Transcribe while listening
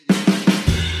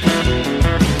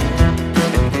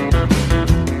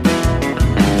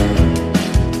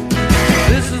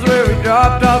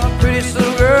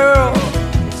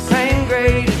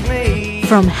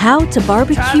From How to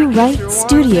Barbecue Right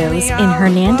Studios in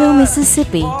Hernando,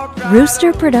 Mississippi,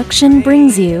 Rooster Production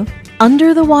brings you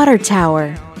Under the Water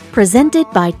Tower, presented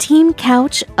by Team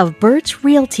Couch of Birch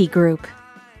Realty Group.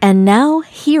 And now,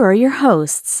 here are your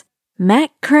hosts,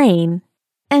 Matt Crane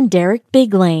and Derek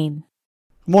Biglane.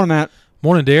 Good morning, Matt.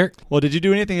 Morning, Derek. Well, did you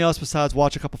do anything else besides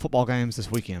watch a couple football games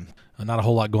this weekend? Not a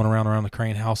whole lot going around the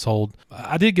Crane household.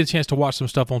 I did get a chance to watch some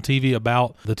stuff on TV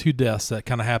about the two deaths that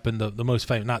kind of happened, the most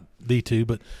famous, not the two,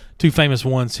 but two famous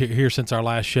ones here since our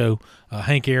last show.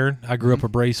 Hank Aaron, I grew up a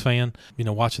Braves fan,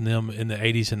 watching them in the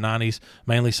 80s and 90s,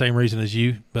 mainly same reason as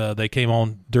you. They came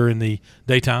on during the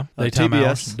daytime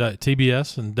TBS. hours.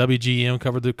 TBS and WGM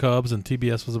covered the Cubs, and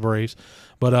TBS was the Braves.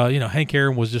 But, Hank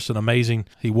Aaron was just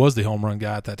he was the home run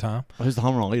guy at that time. Well, he's the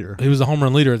home run leader. He was the home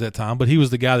run leader at that time, but he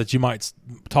was the guy that you might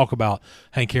talk about,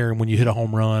 Hank Aaron, when you hit a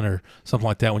home run or something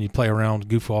like that, when you play around,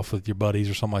 goof off with your buddies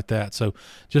or something like that. So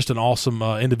just an awesome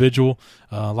individual,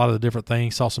 a lot of the different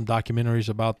things. Saw some documentaries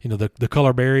about, the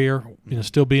color barrier,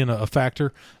 still being a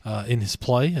factor in his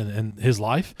play and his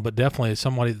life, but definitely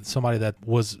somebody that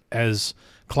was as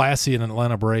classy in an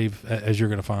Atlanta Brave as you're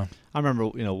going to find. I remember,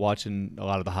 watching a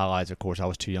lot of the highlights. Of course, I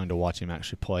was too young to watch him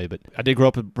actually play, but I did grow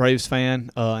up a Braves fan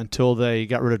until they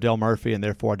got rid of Dale Murphy, and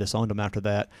therefore I disowned him after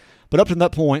that. But up to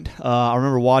that point, I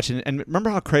remember watching, and remember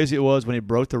how crazy it was when he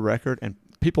broke the record, and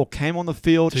people came on the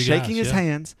field shaking his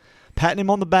hands, patting him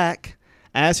on the back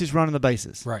as he's running the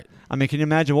bases. Right. I mean, can you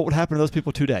imagine what would happen to those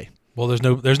people today? Well, there's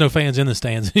no fans in the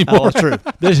stands anymore. Oh, true.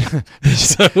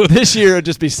 This year it'd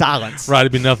just be silence. Right,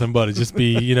 it'd be nothing but it'd just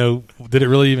be, did it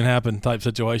really even happen type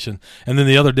situation. And then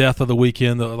the other death of the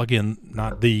weekend, again,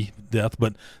 not the death,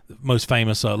 but most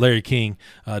famous, Larry King,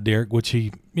 Derek, which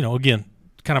he, again,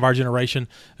 kind of our generation,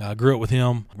 grew up with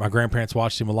him. My grandparents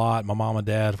watched him a lot. My mom and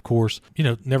dad, of course.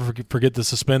 Never forget the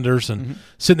suspenders and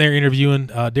sitting there interviewing.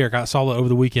 Derek, I saw over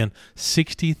the weekend,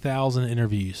 60,000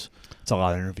 interviews. It's a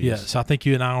lot of interviews. Yeah, so I think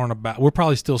you and I aren't we're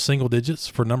probably still single digits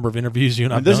for number of interviews you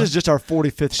and I've done. This is just our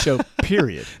 45th show,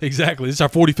 period. Exactly. This is our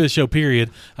 45th show,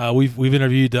 period. We've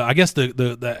interviewed, I guess the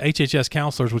HHS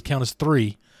counselors would count as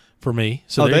 3 for me.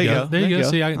 So there you go. There you go.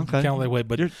 See, I can count that way.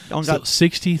 But so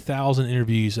 60,000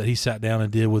 interviews that he sat down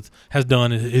and has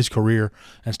done in his career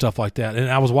and stuff like that. And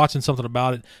I was watching something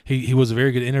about it. He was a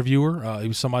very good interviewer. He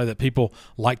was somebody that people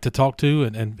like to talk to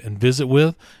and visit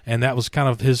with. And that was kind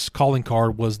of his calling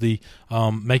card, was the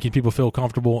making people feel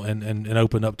comfortable and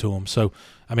open up to him. So,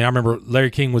 I remember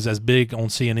Larry King was as big on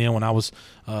CNN when I was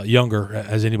younger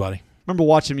as anybody. Remember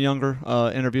watching him younger,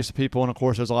 interviews to people, and of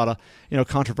course there's a lot of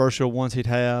controversial ones he'd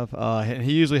have. And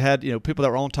he usually had people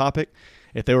that were on topic.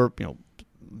 If they were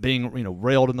being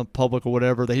railed in the public or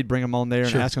whatever, that he'd bring them on there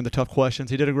and ask them the tough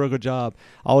questions. He did a real good job.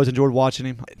 I always enjoyed watching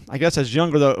him. I guess as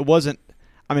younger though, it wasn't.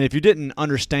 If you didn't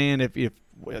understand if he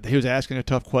was asking the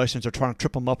tough questions or trying to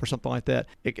trip them up or something like that,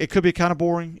 it could be kind of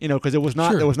boring, because it was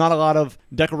not. There was not a lot of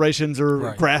decorations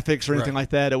or graphics or anything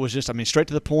like that. It was just, straight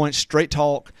to the point, straight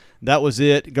talk. That was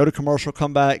it. Go to commercial,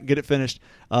 come back, get it finished.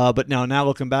 But now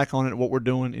looking back on it, what we're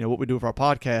doing, what we do with our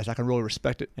podcast, I can really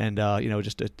respect it. And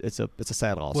it's a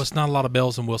sad loss. Well, it's not a lot of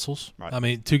bells and whistles.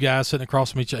 Right. Two guys sitting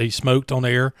across from each other. He smoked on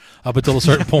air up until a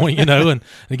certain point, and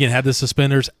again had the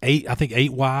suspenders. 8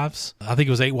 wives. I think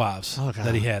it was 8 wives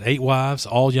that he had. 8 wives,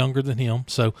 all younger than him.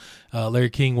 So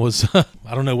Larry King was.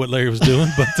 I don't know what Larry was doing,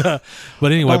 but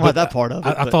anyway. I don't like that part of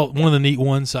it. I thought one of the neat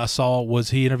ones I saw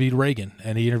was he interviewed Reagan,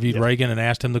 and he interviewed Reagan and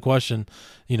asked him the question,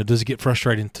 does it get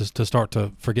frustrating to start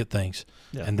to forget things?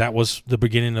 Yeah. And that was the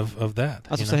beginning of that.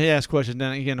 I was going to say, he asked questions.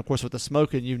 Then again, of course, with the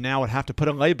smoking, you now would have to put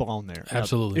a label on there.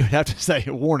 Absolutely. You would have to say,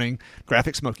 warning,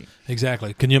 graphic smoking.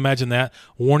 Exactly. Can you imagine that?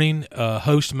 Warning,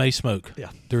 host may smoke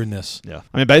during this. Yeah.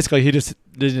 Basically, he just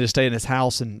didn't stay in his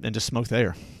house and just smoke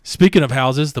there. Speaking of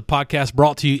houses, the podcast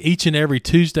brought to you each and every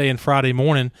Tuesday and Friday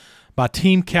morning by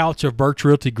Team Couch of Birch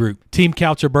Realty Group. Team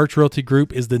Couch of Birch Realty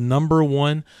Group is the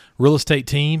 #1 real estate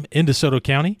team in DeSoto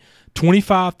County.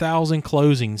 25,000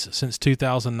 closings since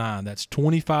 2009. That's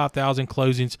 25,000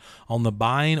 closings on the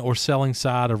buying or selling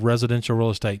side of residential real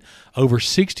estate. Over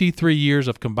 63 years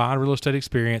of combined real estate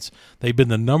experience. They've been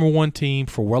the #1 team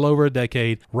for well over a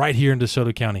decade right here in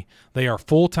DeSoto County. They are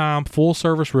full-time,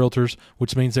 full-service realtors,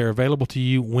 which means they're available to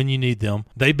you when you need them.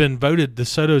 They've been voted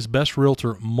DeSoto's best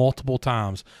realtor multiple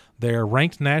times. They are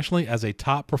ranked nationally as a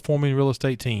top-performing real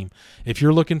estate team. If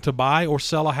you're looking to buy or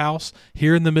sell a house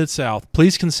here in the Mid-South,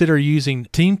 please consider using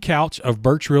Team Couch of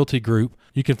Birch Realty Group.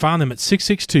 You can find them at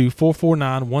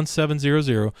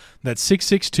 662-449-1700. That's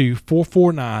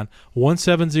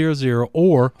 662-449-1700,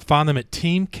 or find them at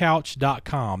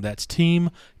teamcouch.com. That's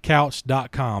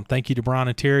teamcouch.com. Thank you to Brian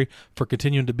and Terry for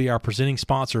continuing to be our presenting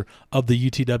sponsor of the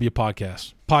UTW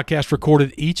podcast. Podcast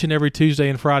recorded each and every Tuesday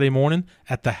and Friday morning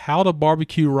at the How to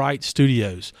Barbecue Right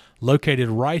Studios, located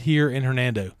right here in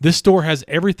Hernando. This store has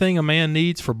everything a man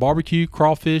needs for barbecue,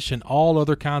 crawfish, and all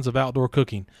other kinds of outdoor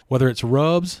cooking. Whether it's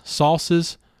rubs,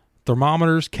 sauces,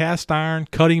 thermometers, cast iron,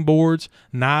 cutting boards,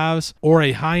 knives, or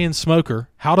a high-end smoker,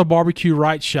 How to Barbecue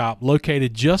Right shop,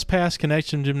 located just past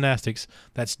Connection Gymnastics.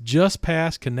 That's just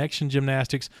past Connection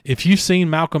Gymnastics. If you've seen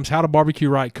Malcolm's How to Barbecue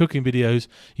Right cooking videos,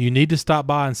 you need to stop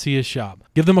by and see his shop.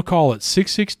 Give them a call at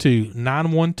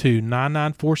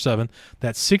 662-912-9947.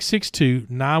 That's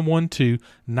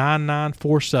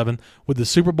 662-912-9947. With the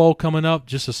Super Bowl coming up,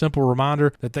 just a simple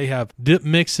reminder that they have dip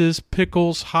mixes,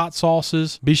 pickles, hot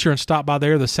sauces. Be sure and stop by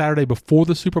there the Saturday before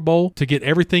the Super Bowl to get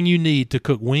everything you need to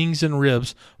cook wings and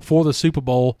ribs for the Super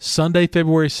Bowl Sunday,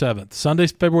 February 7th. Sunday,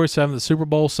 February 7th, the Super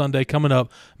Bowl Sunday coming up.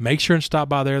 Make sure and stop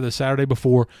by there the Saturday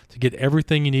before to get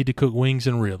everything you need to cook wings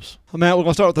and ribs. Well, Matt, we're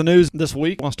going to start with the news this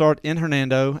week. We're going to start in Hernando,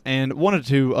 and wanted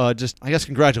to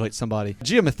congratulate somebody.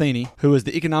 Gia Matheny, who is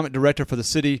the economic director for the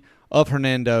city of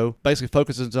Hernando, basically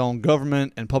focuses on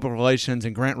government and public relations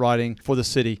and grant writing for the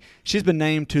city. She's been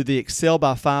named to the Excel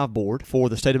by 5 board for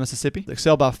the state of Mississippi. The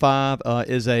Excel by 5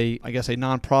 is a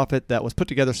nonprofit that was put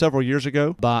together several years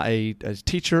ago by a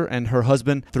teacher and her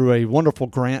husband through a wonderful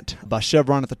grant by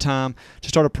Chevron at the time to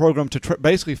start a program to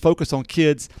basically focus on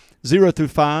kids 0 through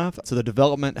 5, so the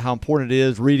development, how important it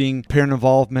is, reading, parent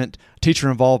involvement, teacher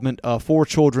involvement for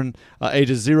children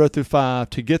ages 0 through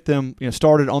 5 to get them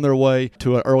started on their way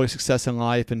to an early success in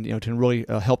life and to really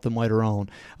help them later on.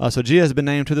 So Gia has been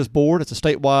named to this board. It's a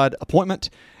statewide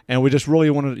appointment. And we just really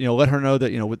want to, let her know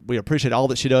that, we appreciate all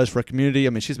that she does for our community. I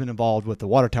mean, she's been involved with the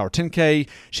Water Tower 10K.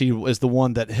 She is the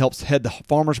one that helps head the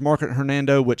farmers market in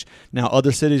Hernando, which now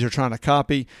other cities are trying to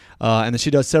copy. And then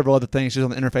she does several other things. She's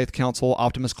on the Interfaith Council,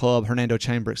 Optimist Club, Hernando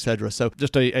Chamber, etc. So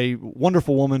just a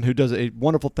wonderful woman who does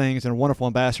wonderful things and a wonderful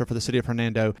ambassador for the city of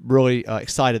Hernando. Really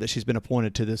excited that she's been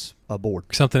appointed to this board.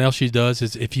 Something else she does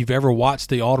is, if you've ever watched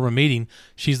the Alderman meeting,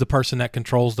 she's the person that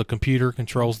controls the computer,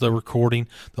 controls the recording,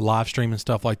 the live stream and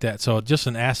stuff like that. So just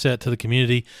an asset to the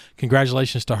community.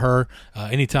 Congratulations to her.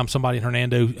 Anytime somebody in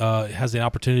Hernando has the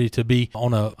opportunity to be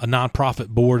on a nonprofit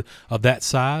board of that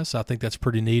size, I think that's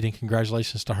pretty neat, and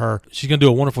congratulations to her. She's going to do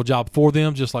a wonderful job for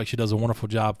them, just like she does a wonderful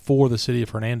job for the city of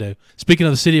Hernando. Speaking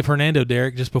of the city of Hernando,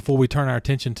 Derek, just before we turn our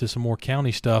attention to some more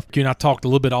county stuff, you and I talked a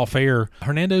little bit off air.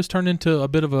 Hernando's turned into a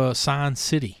bit of a sign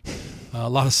city. A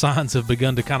lot of signs have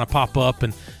begun to kind of pop up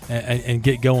and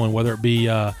get going, whether it be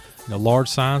large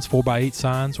signs, 4x8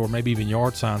 signs, or maybe even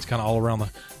yard signs kind of all around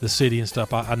the city and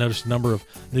stuff. I noticed a number of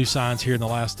new signs here in the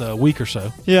last week or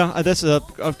so. Yeah, that's a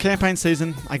campaign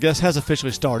season, I guess, has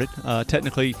officially started.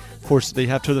 Technically, of course, they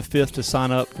have to the 5th to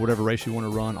sign up for whatever race you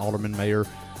want to run, alderman, mayor,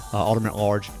 alderman at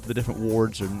large, the different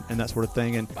wards and that sort of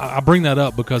thing. And I bring that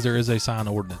up because there is a sign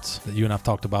ordinance that you and I've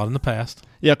talked about in the past.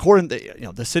 Yeah, according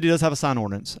to, the city does have a sign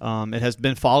ordinance. It has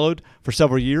been followed for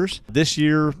several years. This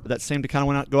year, that seemed to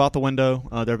kind of go out the window.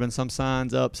 There have been some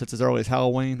signs up since as early as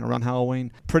around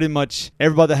Halloween. Pretty much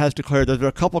everybody that has declared. There are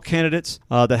a couple candidates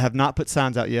that have not put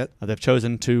signs out yet. They've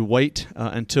chosen to wait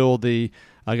until the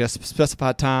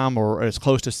specified time or as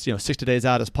close to 60 days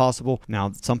out as possible.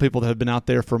 Now, some people that have been out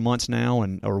there for months now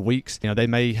or weeks, they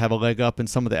may have a leg up in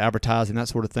some of the advertising, that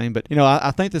sort of thing. But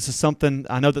I think this is something.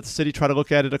 I know that the city tried to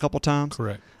look at it a couple times.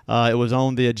 Correct. It was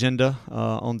on the agenda,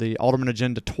 on the alderman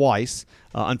agenda twice.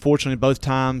 Unfortunately, both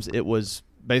times it was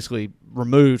basically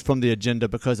removed from the agenda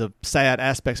because of sad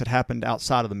aspects that happened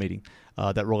outside of the meeting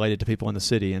that related to people in the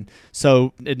city. And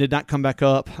so it did not come back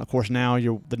up. Of course, now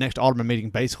the next alderman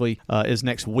meeting basically is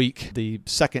next week, the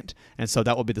 2nd. And so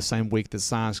that will be the same week the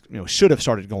signs should have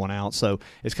started going out. So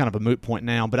it's kind of a moot point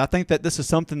now. But I think that this is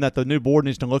something that the new board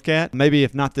needs to look at. Maybe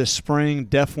if not this spring,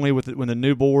 definitely when the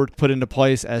new board put into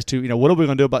place as to, what are we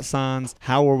going to do about signs?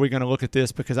 How are we going to look at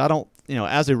this? Because I don't,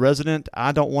 as a resident,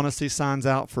 I don't want to see signs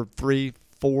out for 3,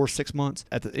 4, 6 months.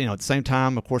 At the same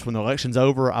time, of course, when the election's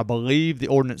over, I believe the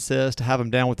ordinance says to have them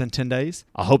down within 10 days.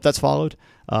 I hope that's followed.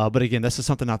 But again, this is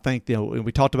something I think,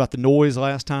 we talked about the noise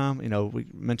last time. We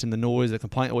mentioned the noise. The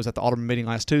complaint was at the alderman meeting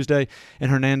last Tuesday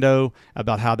in Hernando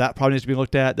about how that probably needs to be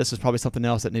looked at. This is probably something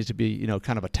else that needs to be,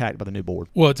 kind of attacked by the new board.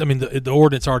 Well, the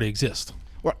ordinance already exists.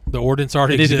 The ordinance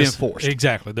already needs exists. to be enforced.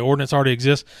 Exactly. The ordinance already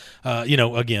exists.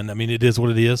 Again, I mean, it is what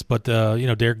it is. But,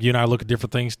 Derek, you and I look at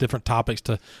different things, different topics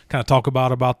to kind of talk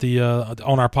about the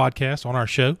on our podcast, on our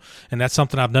show. And that's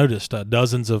something I've noticed.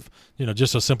 Dozens of,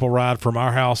 just a simple ride from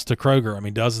our house to Kroger. I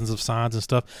mean, dozens of signs and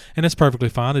stuff. And it's perfectly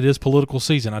fine. It is political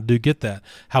season. I do get that.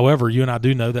 However, you and I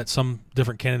do know that some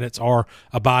different candidates are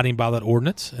abiding by that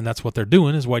ordinance, and that's what they're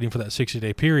doing, is waiting for that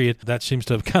 60-day period. That seems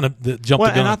to have kind of jumped the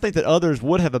gun. And I think that others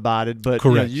would have abided, but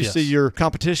Correct, you yes. see your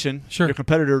competition, your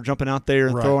competitor jumping out there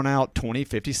and Right. throwing out 20,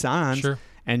 50 signs. Sure.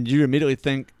 And you immediately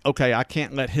think, okay, I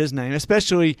can't let his name,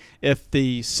 especially if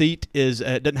the seat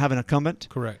doesn't have an incumbent.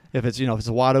 Correct. If it's if it's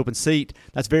a wide open seat,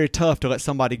 that's very tough to let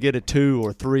somebody get a 2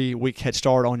 or 3 week head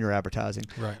start on your advertising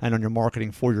Right. and on your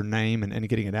marketing for your name and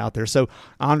getting it out there. So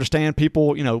I understand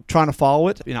people trying to follow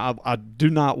it. I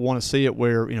do not want to see it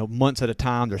where months at a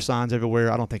time there's signs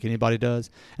everywhere. I don't think anybody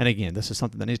does. And again, this is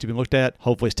something that needs to be looked at.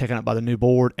 Hopefully, it's taken up by the new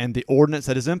board, and the ordinance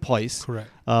that is in place Correct.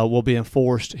 Will be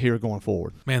enforced here going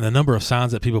forward. Man, the number of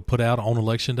signs that people put out on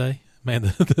Election Day, man,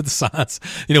 the signs,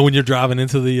 when you're driving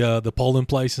into the polling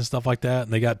place and stuff like that,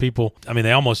 and they got people, I mean,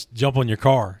 they almost jump on your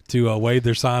car to wave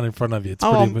their sign in front of you. It's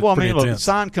pretty intense. Look,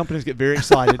 sign companies get very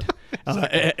excited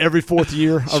every fourth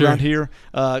year Sure. around here,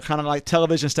 kind of like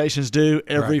television stations do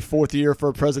every Right. fourth year for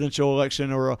a presidential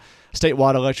election or a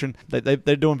statewide election.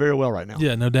 They're doing very well right now.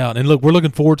 Yeah, no doubt. And look, we're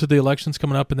looking forward to the elections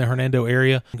coming up in the Hernando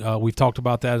area. We've talked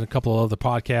about that in a couple of other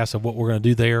podcasts of what we're going to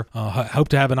do there. Hope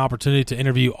to have an opportunity to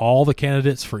interview all the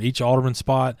candidates for each alderman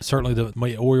spot. Certainly the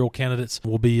mayoral candidates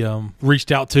will be reached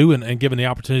out to and given the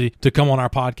opportunity to come on our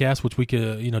podcast, which we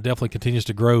could, definitely continues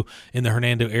to grow in the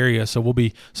Hernando area. So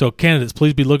candidates,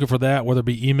 please be looking for that, whether it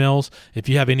be emails. If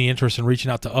you have any interest in reaching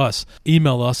out to us,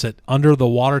 email us at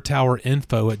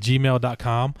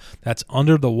underthewatertowerinfo@gmail.com. That's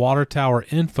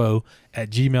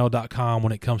underthewatertowerinfo@gmail.com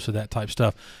when it comes to that type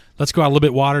stuff. Let's go out a little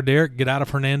bit wider, Derek. Get out of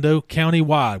Hernando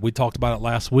county-wide. We talked about it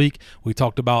last week. We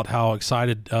talked about how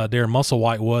excited Darren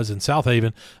Musselwhite was in South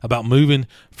Haven about moving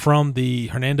from the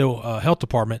Hernando Health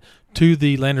Department to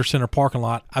the Lander Center parking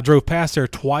lot. I drove past there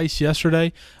twice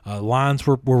yesterday. Lines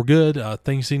were good.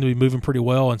 Things seem to be moving pretty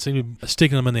well and seem to be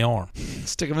sticking them in the arm.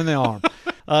 Stick them in the arm.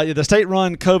 The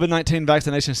state-run COVID-19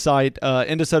 vaccination site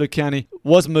in DeSoto County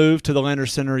was moved to the Lander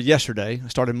Center yesterday. It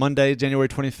started Monday, January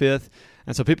 25th.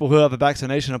 And so people who have a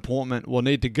vaccination appointment will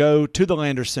need to go to the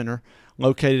Lander Center,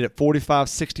 located at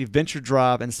 4560 Venture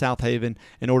Drive in South Haven,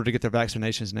 in order to get their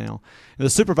vaccinations now. And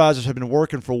the supervisors have been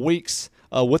working for weeks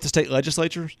with the state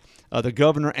legislatures, the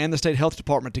governor, and the state health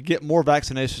department to get more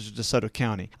vaccinations to DeSoto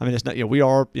County. I mean, it's not, we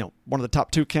are one of the top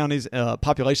 2 counties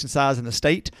population size in the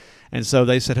state, and so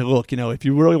they said, hey, look, if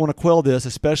you really want to quell this,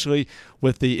 especially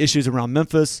with the issues around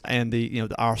Memphis and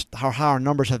our higher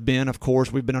numbers have been, of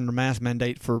course, we've been under mask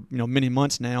mandate for many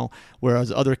months now,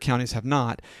 whereas other counties have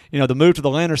not. The move to the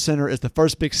Lander Center is the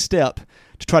first big step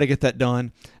to try to get that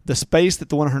done. The space that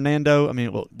the one in Hernando,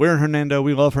 we're in Hernando,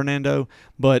 we love Hernando,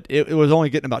 but it was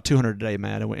only getting about 200 a day,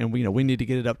 Matt, and we need to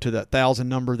get it up to that 1,000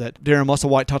 number that Darren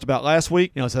Musselwhite talked about last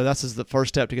week. So that's the first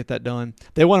step to get that done.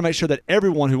 They want to make sure that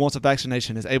everyone who wants a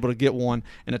vaccination is able to get one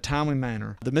in a timely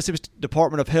manner. The Mississippi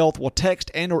Department of Health will text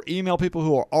and or email people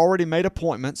who are already made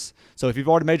appointments. So if you've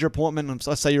already made your appointment,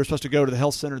 let's say you're supposed to go to the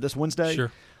health center this Wednesday,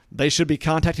 Sure. They should be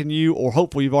contacting you, or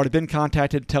hopefully you've already been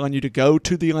contacted, telling you to go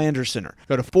to the Lander Center.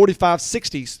 Go to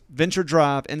 4560 Venture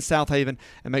Drive in South Haven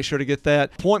and make sure to get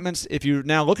that. Appointments, if you're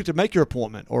now looking to make your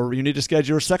appointment or you need to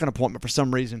schedule your second appointment for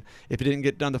some reason, if you didn't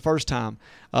get done the first time,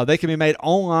 they can be made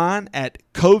online at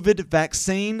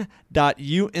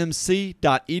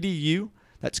covidvaccine.umc.edu.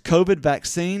 That's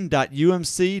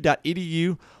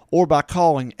covidvaccine.umc.edu, or by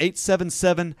calling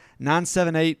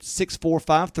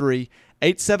 877-978-6453,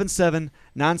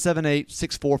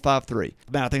 877-978-6453.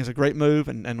 Man, I think it's a great move,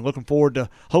 and looking forward to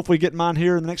hopefully getting mine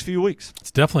here in the next few weeks.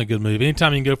 It's definitely a good move.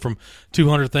 Anytime you can go from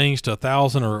 200 things to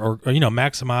 1,000 or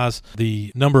maximize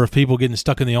the number of people getting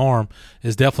stuck in the arm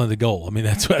is definitely the goal.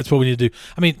 That's what we need to do.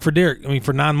 For Derek,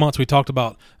 for 9 months we talked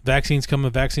about vaccines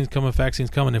coming.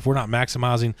 If we're not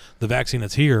maximizing the vaccine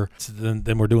that's here,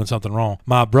 then we're doing something wrong.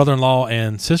 My brother-in-law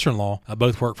and sister-in-law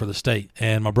both work for the state,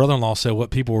 and my brother-in-law said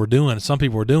what some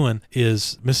people were doing is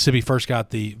Mississippi first got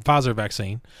the Pfizer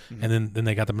vaccine, and then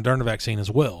they got the Moderna vaccine as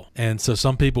well. And so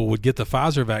some people would get the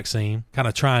Pfizer vaccine, kind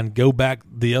of try and go back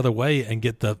the other way and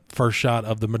get the first shot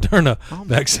of the Moderna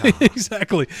vaccine.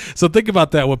 Exactly. So think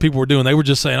about that, what people were doing. They were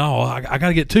just saying, I got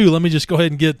to get 2. Let me just go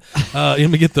ahead and get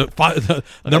the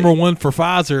number 1 for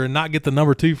Pfizer and not get the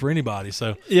number 2 for anybody.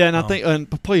 So yeah, and I think, and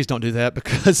please don't do that,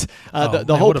 because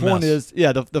the whole point is,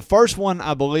 the first one,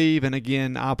 I believe, and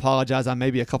again, I apologize, I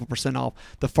may be a couple % off.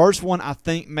 The first one, I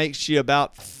think, makes you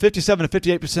about 57 to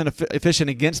 58% efficient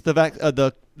against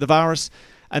the virus.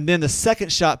 And then the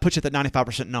second shot puts you at that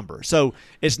 95% number. So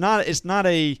it's not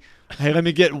a, hey, let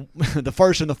me get the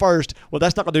first. Well,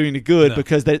 that's not going to do any good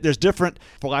because there's different,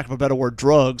 for lack of a better word,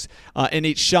 drugs in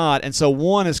each shot. And so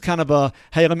one is kind of a,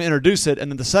 hey, let me introduce it. And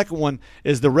then the second one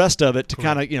is the rest of it to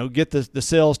kind of, get the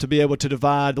cells to be able to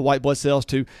divide, the white blood cells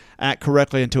to act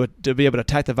correctly and to be able to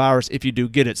attack the virus if you do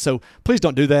get it. So please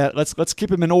don't do that. Let's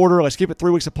keep them in order. Let's keep it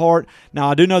 3 weeks apart. Now,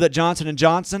 I do know that Johnson &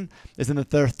 Johnson is in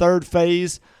their third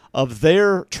phase of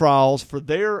their trials for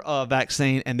their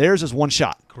vaccine, and theirs is one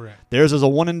shot. Correct. Theirs is a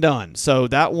one and done. So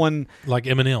that one, like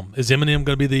Eminem, is Eminem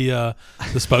going to be the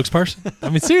spokesperson? I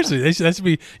mean, seriously, that should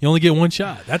be. You only get one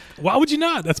shot. Why would you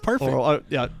not? That's perfect. Or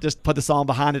just put the song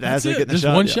behind it as they get the just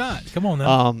shot. One shot. Come on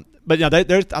now. But yeah,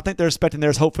 I think they're expecting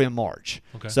theirs hopefully in March.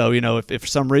 Okay. So if for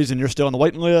some reason you're still on the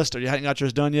waiting list or you haven't got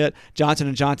yours done yet,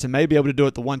 Johnson & Johnson may be able to do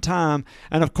it the one time.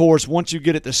 And of course, once you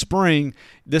get it this spring,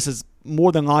 this is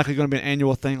more than likely going to be an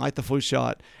annual thing like the flu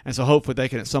shot. And so hopefully they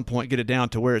can at some point get it down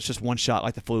to where it's just one shot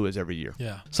like the flu is every year.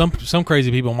 Yeah. Some crazy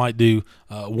people might do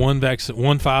one vaccine,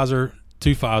 one Pfizer,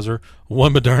 2 Pfizer,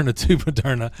 1 Moderna, 2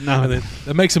 Moderna. No. And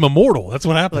that makes them immortal. That's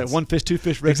what happens. Like 1 fish, 2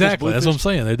 fish, red exactly. fish, That's what I'm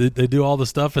saying. They do all the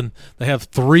stuff, and they have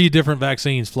 3 different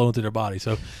vaccines flowing through their body.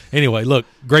 So anyway, look,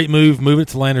 great move. Move it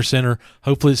to Landers Center.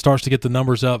 Hopefully it starts to get the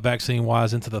numbers up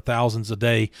vaccine-wise into the thousands a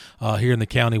day here in the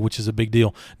county, which is a big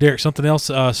deal. Derek, something else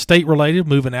state-related,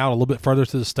 moving out a little bit further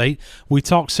to the state. We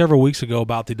talked several weeks ago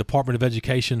about the Department of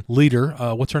Education leader.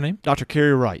 What's her name? Dr.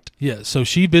 Carrie Wright. Yeah, so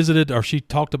she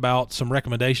talked about some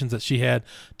recommendations that she had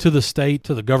to the state,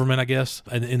 to the government, I guess,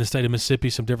 in the state of Mississippi,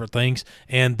 some different things.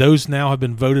 And those now have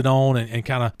been voted on and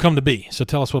kind of come to be. So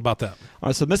tell us what about that. All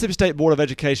right, so Mississippi State Board of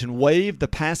Education waived the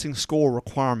passing score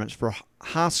requirements for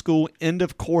high school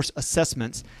end-of-course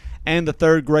assessments and the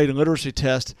third grade literacy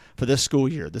test for this school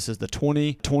year. This is the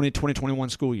 2020-2021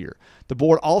 school year. The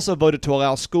board also voted to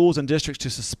allow schools and districts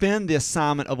to suspend the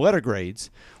assignment of letter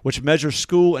grades, which measures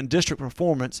school and district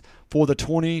performance for the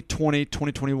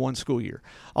 2020-2021 school year.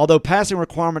 Although passing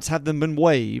requirements have been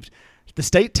waived, the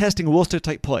state testing will still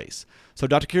take place. So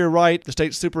Dr. Carrie Wright, the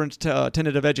state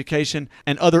superintendent of education,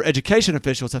 and other education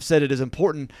officials have said it is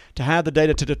important to have the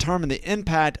data to determine the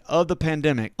impact of the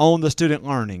pandemic on the student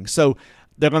learning. So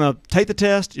they're going to take the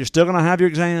test. You're still going to have your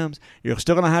exams. You're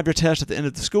still going to have your test at the end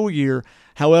of the school year.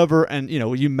 However, and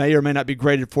you may or may not be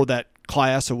graded for that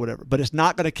class or whatever, but it's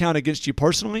not going to count against you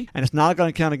personally, and it's not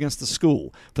going to count against the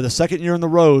school. For the second year in the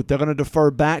row, they're going to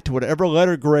defer back to whatever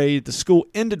letter grade the school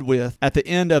ended with at the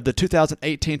end of the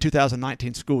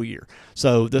 2018-2019 school year.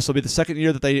 So this will be the second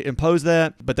year that they impose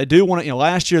that, but they do want to,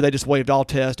 last year they just waived all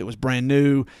tests. It was brand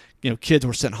new. Kids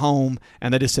were sent home,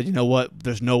 and they just said, you know what,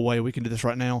 there's no way we can do this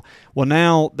right now. Well,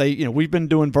 now we've been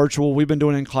doing virtual, we've been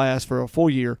doing in class for a full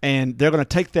year, and they're going to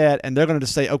take that and they're going to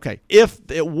say, okay, if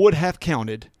it would have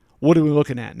counted, what are we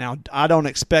looking at? Now, I don't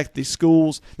expect these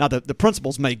schools. Now, the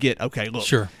principals may get, okay, look,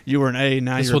 sure, you were an A,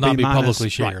 now this you're a B minus. This will not be publicly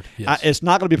shared. Right. Yes. It's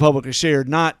not going to be publicly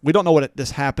shared. We don't know what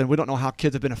this happened. We don't know how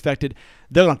kids have been affected.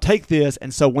 They're going to take this,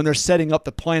 and so when they're setting up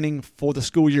the planning for the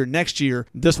school year next year,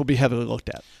 this will be heavily looked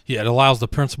at. Yeah, it allows the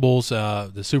principals,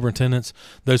 the superintendents,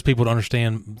 those people to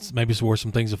understand maybe where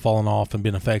some things have fallen off and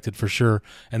been affected for sure,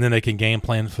 and then they can game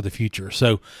plan for the future.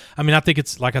 So, I mean, I think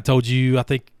it's, like I told you,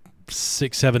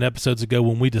 6-7 episodes ago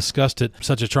when we discussed it,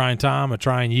 such a trying time, a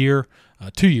trying year,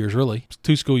 2 years really.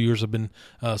 2 school years have been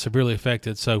severely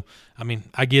affected. So, I mean,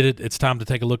 I get it. It's time to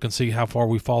take a look and see how far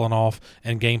we've fallen off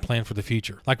and game plan for the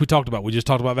future. Like we talked about, we just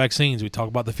talked about vaccines. We talked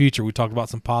about the future. We talked about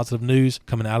some positive news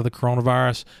coming out of the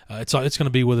coronavirus. It's going to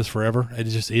be with us forever. It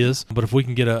just is. But if we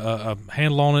can get a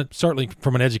handle on it, certainly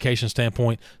from an education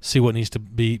standpoint, see what needs to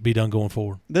be done going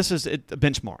forward. This is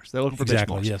benchmarks. They're looking for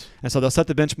benchmarks. Yes. And so they'll set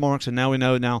the benchmarks, and now we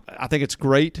know. Now, I think it's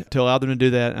great to allow them to do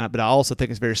that, but I also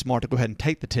think it's very smart to go ahead and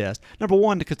take the test. Number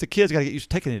one, because the kids got to get used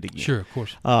to taking it again. Sure, of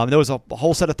course. There was a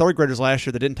whole set of third graders last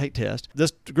year that didn't take tests.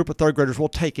 This group of third graders will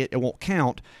take it. It won't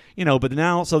count, but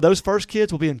now, so those first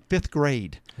kids will be in 5th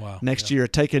grade next year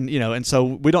taking, and so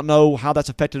we don't know how that's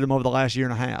affected them over the last year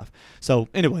and a half. So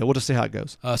anyway, we'll just see how it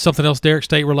goes. Something else, Derek,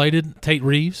 state-related.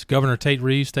 Governor Tate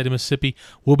Reeves, state of Mississippi,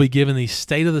 will be giving the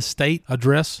State of the State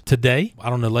address today. I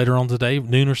don't know, later on today,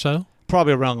 noon or so.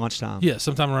 Probably around lunchtime. Yeah,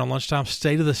 sometime around lunchtime.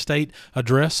 State of the State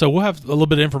address. So we'll have a little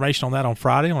bit of information on that on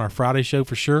Friday, on our Friday show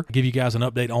for sure. I'll give you guys an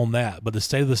update on that. But the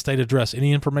State of the State address,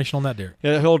 any information on that, Derek?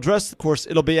 Yeah, he'll address, of course,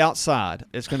 it'll be outside.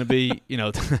 It's going to be,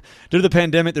 due to the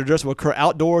pandemic, the address will occur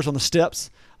outdoors on the steps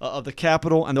of the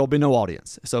Capitol, and there will be no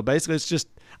audience. So basically, it's just,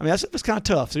 that's kind of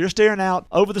tough. So you're staring out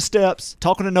over the steps,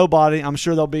 talking to nobody. I'm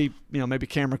sure there'll be, maybe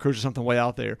camera crews or something way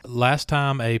out there. Last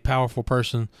time a powerful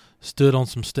person stood on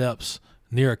some steps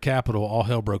near a Capitol, all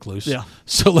hell broke loose. Yeah.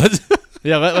 So let's...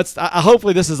 Yeah,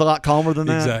 hopefully this is a lot calmer than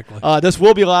that. Exactly. This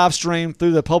will be live streamed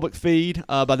through the public feed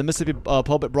by the Mississippi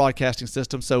Public Broadcasting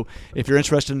System. So if you're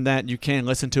interested in that, you can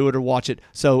listen to it or watch it.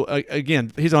 So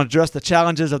again, he's going to address the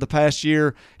challenges of the past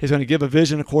year. He's going to give a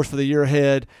vision, of course, for the year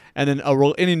ahead. And then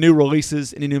any new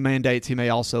releases, any new mandates, he may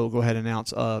also go ahead and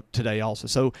announce today also.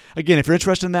 So again, if you're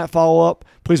interested in that follow-up,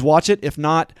 please watch it. If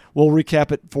not, we'll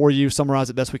recap it for you,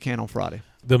 summarize it best we can on Friday.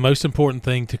 The most important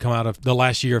thing to come out of the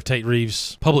last year of Tate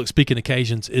Reeves' public speaking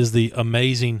occasions is the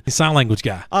amazing sign language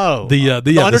guy. Oh, the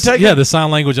Undertaker? The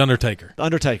sign language Undertaker. The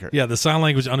Undertaker. Yeah, the sign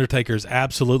language Undertaker is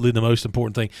absolutely the most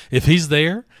important thing. If he's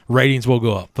there, ratings will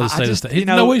go up for the State of the State.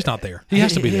 No, he's not there. He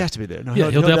has to be there. He has to be there. No, yeah,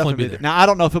 he'll definitely be there. Now, I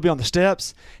don't know if he'll be on the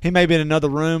steps. He may be in another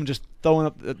room just throwing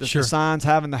up the signs,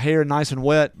 having the hair nice and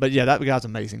wet. But, yeah, that guy's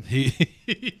amazing.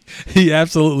 He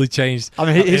absolutely changed.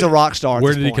 He's a rock star.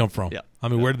 Where did he come from? Yeah.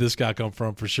 Where did this guy come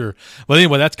from for sure? But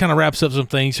anyway, that kind of wraps up some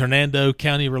things Hernando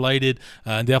County related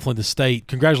and definitely the state.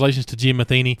 Congratulations to Jim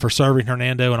Matheny for serving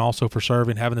Hernando and also for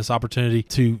having this opportunity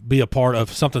to be a part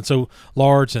of something so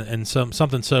large and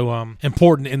something so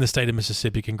important in the state of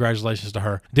Mississippi. Congratulations to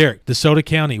her. Derek, DeSoto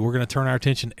County, we're going to turn our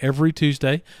attention every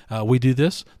Tuesday. We do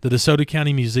this. The DeSoto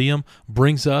County Museum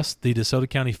brings us the DeSoto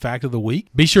County Fact of the Week.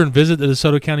 Be sure and visit the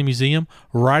DeSoto County Museum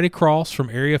right across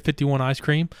from Area 51 Ice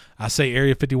Cream. I say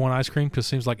Area 51 Ice Cream because it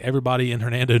seems like everybody in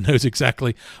Hernando knows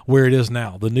exactly where it is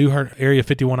now. The new Area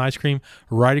 51 Ice Cream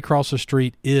right across the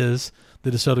street is the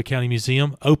DeSoto County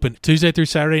Museum, open Tuesday through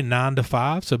Saturday, 9 to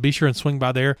 5. So be sure and swing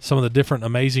by there. Some of the different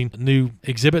amazing new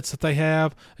exhibits that they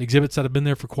have, exhibits that have been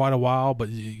there for quite a while, but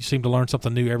you seem to learn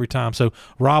something new every time. So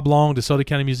Rob Long, DeSoto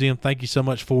County Museum, thank you so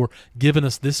much for giving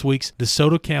us this week's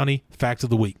DeSoto County Fact of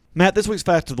the Week. Matt, this week's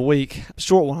Fact of the Week,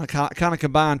 short one. I kind of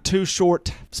combined two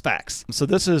short facts. So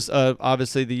this is,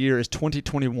 obviously, the year is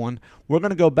 2021. We're going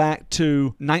to go back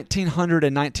to 1900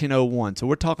 and 1901. So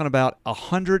we're talking about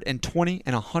 120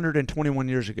 and 121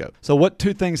 years ago. So what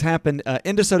two things happened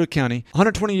in DeSoto County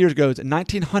 120 years ago is in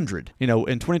 1900. In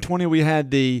 2020 we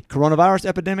had the coronavirus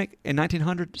epidemic. In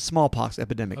 1900, smallpox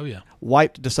epidemic. Oh, yeah.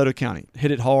 Wiped DeSoto County.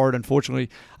 Hit it hard, unfortunately.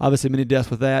 Obviously, many deaths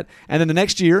with that. And then the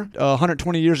next year,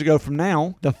 120 years ago from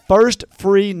now, the first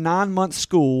free 9-month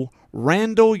school,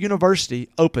 Randall University,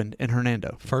 opened in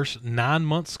Hernando. First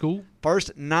 9-month school?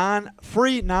 First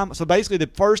free 9 months. So basically the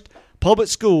first public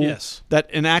school that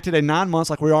enacted a 9 months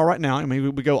like we are right now.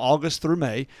 We go August through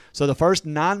May. So the first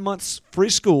 9 months free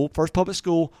school, first public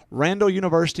school, Randall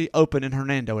University, opened in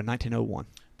Hernando in 1901.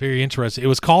 Very interesting. It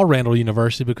was called Randall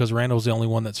University because Randall's the only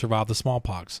one that survived the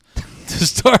smallpox to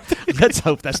start. Let's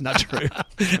hope that's not true.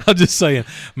 I'm just saying,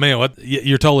 man,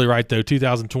 you're totally right, though.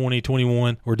 2020,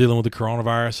 21, we're dealing with the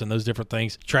coronavirus and those different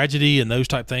things. Tragedy and those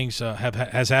type things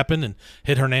has happened and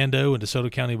hit Hernando and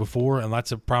DeSoto County before, and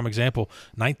that's a prime example.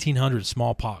 1900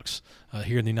 smallpox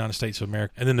here in the United States of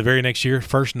America. And then the very next year,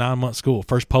 first 9-month school,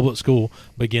 first public school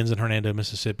begins in Hernando,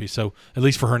 Mississippi. So at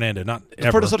least for Hernando, not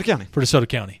ever. For DeSoto County. For DeSoto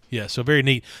County. Yeah, so very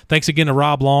neat. Thanks again to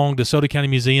Rob Long, DeSoto County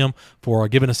Museum, for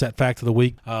giving us that fact of the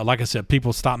week. Like I said,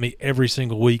 people stop me every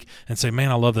single week and say, man,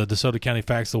 I love the DeSoto County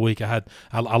Facts of the Week. I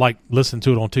like listening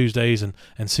to it on Tuesdays and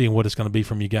seeing what it's going to be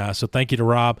from you guys. So thank you to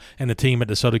Rob and the team at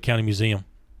DeSoto County Museum.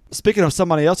 Speaking of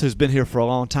somebody else who's been here for a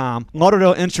long time,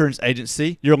 Lauderdale Insurance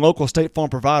Agency, your local State Farm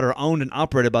provider owned and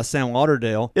operated by Sam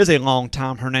Lauderdale, is a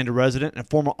longtime Hernando resident and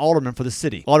former alderman for the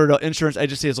city. Lauderdale Insurance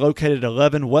Agency is located at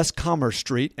 11 West Commerce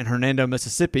Street in Hernando,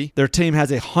 Mississippi. Their team has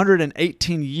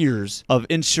 118 years of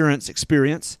insurance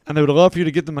experience, and they would love for you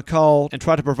to give them a call and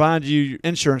try to provide you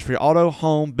insurance for your auto,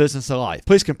 home, business, and life.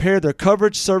 Please compare their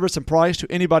coverage, service, and price to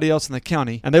anybody else in the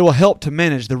county, and they will help to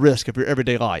manage the risk of your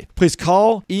everyday life. Please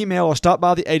call, email, or stop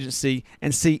by the agency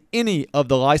and see any of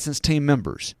the licensed team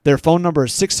members. Their phone number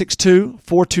is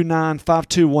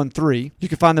 662-429-5213. You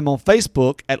can find them on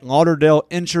Facebook at Lauderdale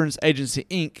Insurance Agency,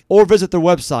 Inc., or visit their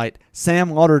website,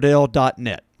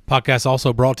 samlauderdale.net. Podcast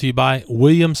also brought to you by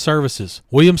Williams Services.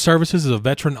 Williams Services is a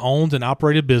veteran-owned and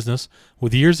operated business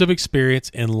with years of experience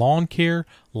in lawn care,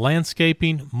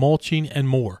 landscaping, mulching, and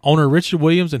more. Owner Richard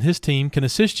Williams and his team can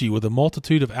assist you with a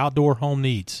multitude of outdoor home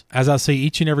needs. As I say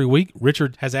each and every week,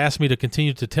 Richard has asked me to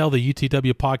continue to tell the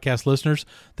UTW podcast listeners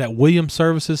that Williams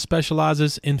Services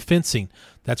specializes in fencing.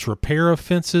 That's repair of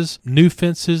fences, new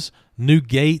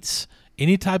gates,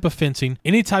 any type of fencing,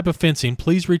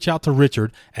 please reach out to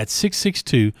Richard at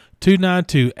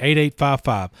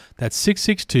 662-292-8855. That's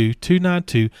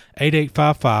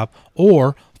 662-292-8855,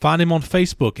 or find him on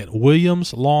Facebook at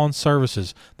Williams Lawn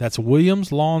Services. That's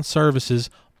Williams Lawn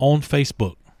Services on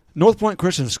Facebook. North Point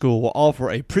Christian School will offer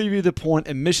a Preview the Point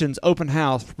admissions open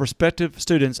house for prospective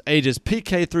students ages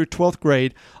PK through 12th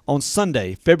grade on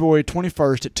Sunday, February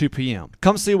 21st at 2 p.m.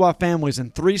 Come see why families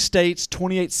in 3 states,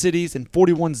 28 cities, and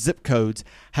 41 zip codes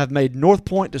have made North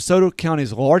Point DeSoto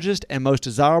County's largest and most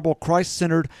desirable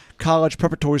Christ-centered college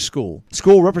preparatory school.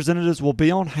 School representatives will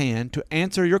be on hand to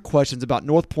answer your questions about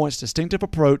North Point's distinctive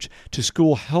approach to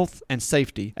school health and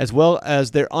safety, as well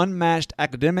as their unmatched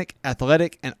academic,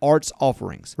 athletic, and arts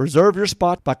offerings. Reserve your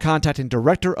spot by contacting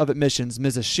Director of Admissions,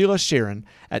 Mrs. Sheila Sharon,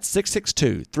 at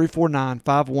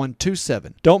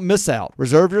 662-349-5127. Don't miss out.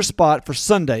 Reserve your spot for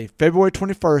Sunday, February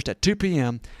 21st at 2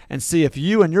 p.m. and see if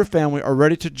you and your family are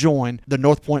ready to join the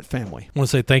North Point family. I want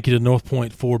to say thank you to North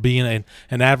Point for being an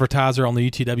advertiser on the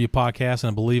UTW podcast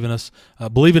and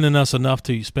believing in us enough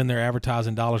to spend their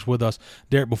advertising dollars with us.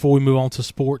 Derek, before we move on to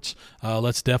sports,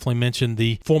 let's definitely mention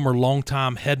the former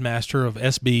longtime headmaster of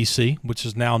SBEC, which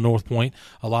is now North Point.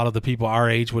 A lot of the people our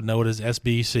age would know it as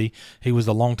SBEC. He was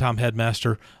the longtime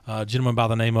headmaster, a gentleman by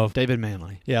the name of David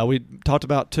Manley. Yeah, we talked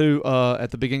about two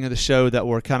at the beginning of the show that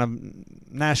were kind of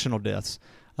national deaths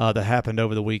that happened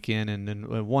over the weekend,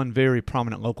 and one very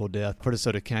prominent local death for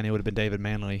DeSoto County would have been David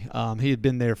Manley. He had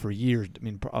been there for years,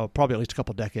 probably at least a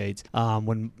couple decades.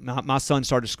 When my son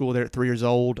started school there at 3 years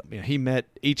old, he met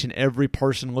each and every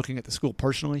person looking at the school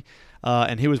personally,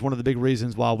 and he was one of the big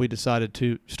reasons why we decided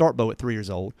to start Bo at 3 years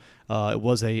old. It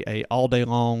was a all day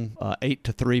long, 8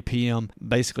 to 3 p.m.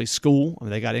 basically school.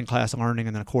 They got in-class learning,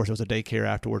 and then, of course, there was a daycare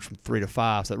afterwards from 3 to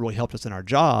 5, so that really helped us in our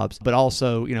jobs. But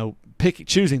also,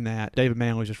 choosing that, David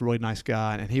Manley was just a really nice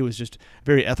guy, and he was just a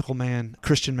very ethical man,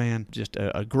 Christian man, just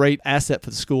a great asset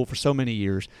for the school for so many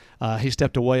years. He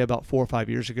stepped away about 4 or 5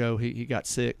 years ago. He got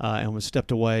sick and was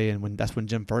stepped away, and that's when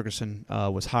Jim Ferguson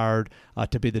was hired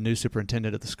to be the new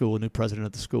superintendent of the school, the new president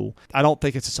of the school. I don't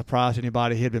think it's a surprise to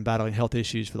anybody. He had been battling health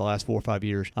issues for the last 4 or 5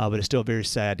 years, but it's still very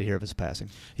sad to hear of his passing.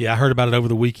 Yeah, I heard about it over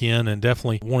the weekend and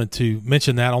definitely wanted to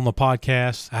mention that on the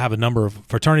podcast. I have a number of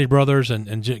fraternity brothers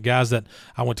and guys that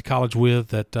I went to college with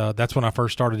that's when I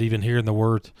first started even hearing the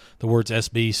words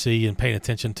SBC and paying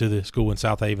attention to the school in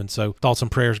South Haven. So thoughts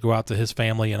and prayers go out to his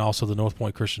family and also the North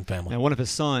Point Christian family. And one of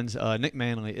his sons, Nick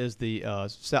Manley, is the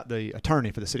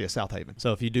attorney for the city of South Haven.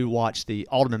 So if you do watch the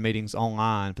alderman meetings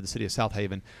online for the city of South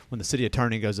Haven, when the city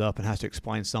attorney goes up and has to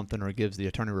explain something or gives the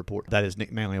attorney report, that is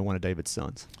Nick Manley, one of David's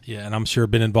sons. Yeah, and I'm sure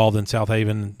been involved in South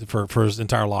Haven for his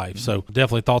entire life. So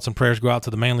definitely thoughts and prayers go out to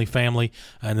the Manley family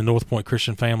and the North Point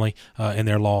Christian family in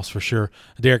their loss for sure.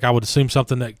 Derek, I would assume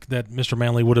something that Mr.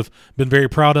 Manley would have been very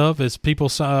proud of is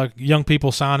young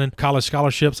people signing college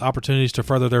scholarships, opportunities to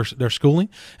further their schooling.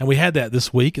 And we had that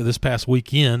this past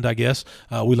weekend, I guess.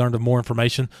 We learned of more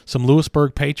information. Some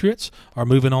Lewisburg Patriots are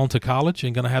moving on to college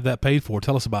and going to have that paid for.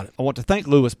 Tell us about it. I want to thank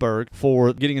Lewisburg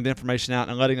for getting the information out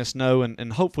and letting us know,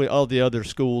 and hopefully all the other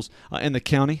schools in the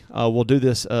county will do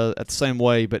this at the same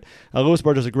way. But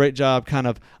Lewisburg does a great job kind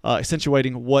of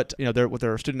accentuating what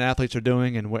their student athletes are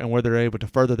doing and where they're able to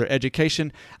further their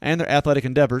education and their athletic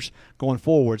endeavors going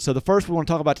forward. So the first we want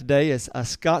to talk about today is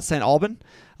Scott St. Alban.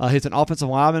 He's an offensive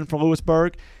lineman for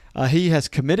Lewisburg. He has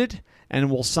committed and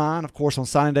will sign, of course, on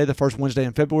signing day, the first Wednesday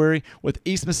in February, with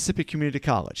East Mississippi Community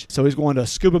College. So he's going to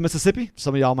Scuba, Mississippi.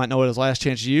 Some of y'all might know it as Last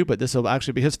Chance U, but this will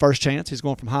actually be his first chance. He's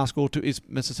going from high school to East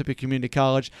Mississippi Community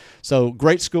College. So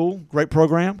great school, great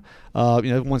program.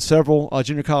 Won several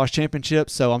junior college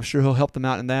championships, so I'm sure he'll help them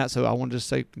out in that. So I wanted to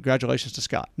say congratulations to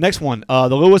Scott. Next one,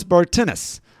 the Lewisburg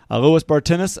Tennis.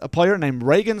 A player named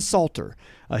Reagan Salter.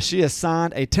 She has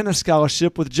signed a tennis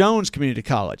scholarship with Jones Community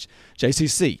College,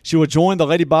 JCC. She will join the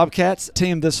Lady Bobcats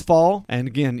team this fall, and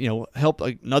again, help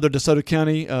another DeSoto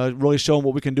County really show them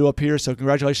what we can do up here. So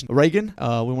congratulations, Reagan. We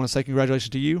want to say congratulations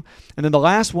to you. And then the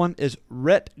last one is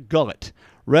Rhett Gullett.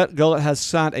 Rhett Gullett has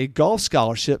signed a golf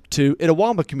scholarship to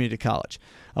Itawamba Community College.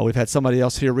 We've had somebody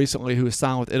else here recently who has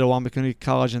signed with Itawamba Community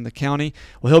College in the county.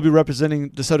 Well, he'll be representing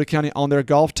DeSoto County on their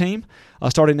golf team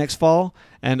starting next fall.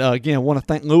 And again, want to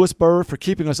thank Lewis Burr for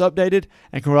keeping us updated,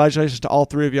 and congratulations to all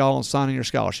three of y'all on signing your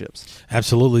scholarships.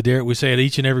 Absolutely, Derek. We say it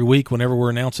each and every week whenever we're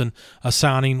announcing a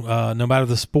signing, no matter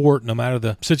the sport, no matter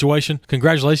the situation.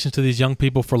 Congratulations to these young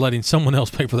people for letting someone else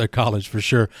pay for their college, for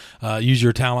sure. Use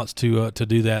your talents to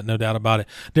do that, no doubt about it.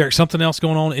 Derek, something else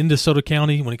going on in DeSoto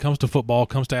County when it comes to football,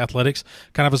 comes to athletics,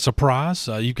 kind of a surprise.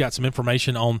 You've got some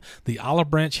information on the Olive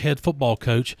Branch head football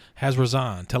coach has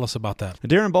resigned. Tell us about that.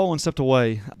 Darren Bolin stepped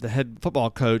away, the head football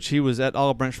coach. He was at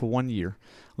Olive Branch for 1 year.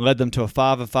 Led them to a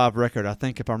 5-5 record. I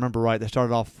think, if I remember right, they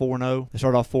started off 4-0. They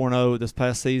started off 4-0 this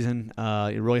past season.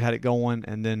 It really had it going,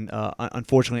 and then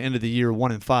unfortunately ended the year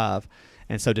 1-5,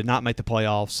 and so did not make the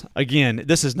playoffs. Again,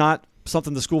 this is not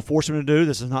something the school forced him to do.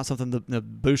 This is not something the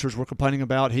boosters were complaining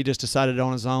about. He just decided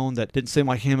on his own that didn't seem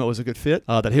like him it was a good fit,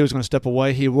 that he was going to step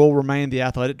away. He will remain the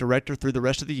athletic director through the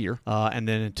rest of the year, and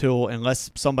then unless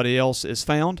somebody else is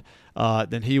found,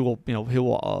 then he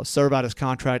will serve out his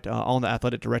contract on the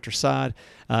athletic director side,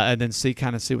 and then see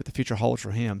what the future holds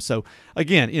for him. So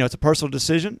again, it's a personal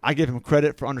decision. I give him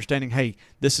credit for understanding, hey,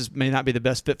 may not be the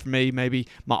best fit for me. Maybe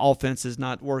my offense is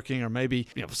not working, or maybe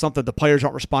something the players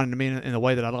aren't responding to me in the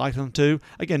way that I'd like them to.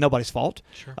 Again, nobody's fault.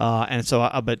 Sure. And so,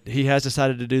 but he has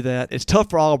decided to do that. It's tough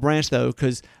for Olive Branch though,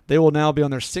 because they will now be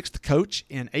on their 6th coach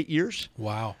in 8 years.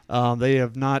 Wow. They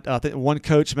have not. I think one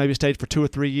coach maybe stayed for 2 or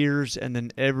 3 years, and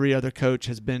then every other coach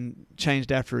has been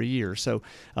changed after a year. So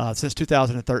since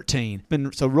 2013,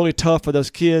 been so really tough for those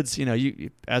kids. You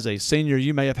as a senior,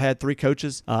 you may have had 3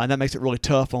 coaches, and that makes it really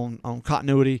tough on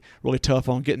continuity, really tough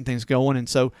on getting things going. And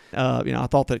so I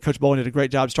thought that Coach Bolin did a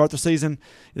great job to start the season.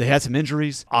 They had some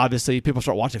injuries. Obviously, people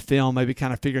start watching film, maybe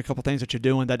kind of figure a couple things that you're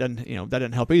doing. That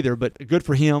doesn't help either. But good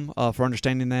for him for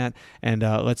understanding that. And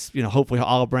let's hopefully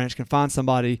Olive Branch can find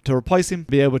somebody to replace him,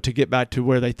 be able to get back to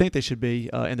where they think they should be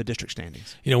in the district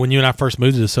standings. When you and I first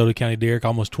moved to DeSoto County, Derek,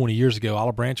 almost 20 years ago,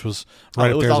 Olive Branch was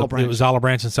right up there. It was Olive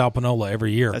Branch and South Panola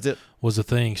every year. That's it. Was the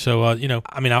thing. So,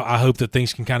 I hope that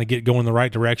things can kind of get going in the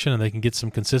right direction, and they can get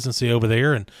some consistency over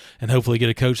there, and hopefully get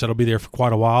a coach that'll be there for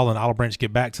quite a while, and Olive Branch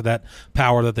get back to that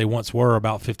power that they once were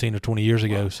about 15 or 20 years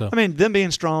ago. So, them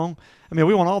being strong.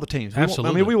 We want all the teams.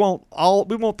 Absolutely. We want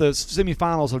the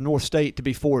semifinals of North State to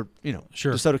be for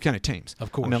sure, DeSoto County teams.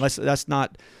 Of course. That's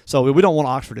not. So we don't want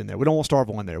Oxford in there. We don't want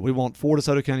Starkville in there. We want 4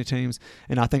 DeSoto County teams,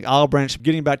 and I think Olive Branch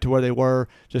getting back to where they were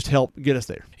just helped get us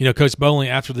there. Coach Bolin,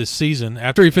 after this season,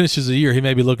 after he finishes the year, he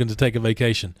may be looking to take a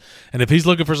vacation, and if he's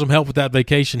looking for some help with that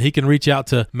vacation, he can reach out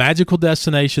to Magical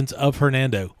Destinations of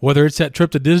Hernando. Whether it's that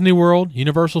trip to Disney World,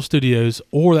 Universal Studios,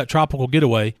 or that tropical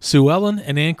getaway, Sue Ellen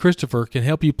and Ann Christopher can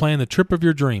help you plan the trip of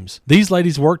your dreams. These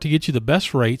ladies work to get you the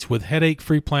best rates with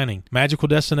headache-free planning. Magical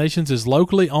Destinations is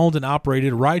locally owned and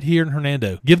operated right here in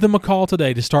Hernando. Give them a call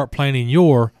today to start planning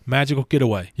your magical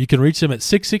getaway. You can reach them at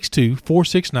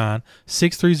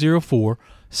 662-469-6304,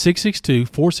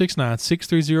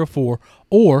 662-469-6304,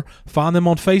 or find them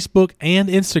on Facebook and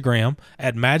Instagram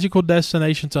at Magical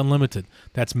Destinations Unlimited.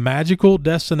 That's Magical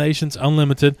Destinations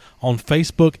Unlimited on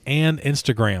Facebook and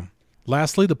Instagram.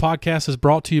 Lastly, the podcast is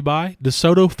brought to you by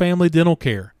DeSoto Family Dental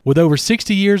Care. With over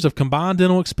 60 years of combined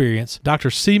dental experience,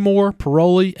 Dr. Seymour,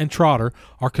 Paroli, and Trotter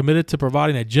are committed to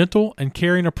providing a gentle and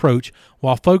caring approach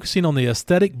while focusing on the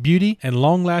aesthetic beauty and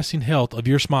long-lasting health of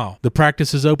your smile. The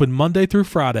practice is open Monday through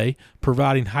Friday,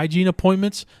 providing hygiene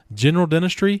appointments, general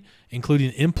dentistry,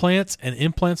 including implants and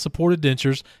implant-supported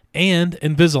dentures, and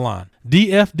Invisalign.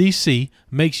 DFDC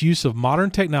makes use of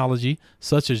modern technology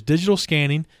such as digital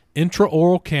scanning,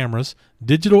 intraoral cameras,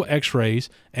 digital x-rays,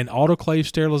 and autoclave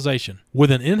sterilization. With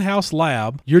an in-house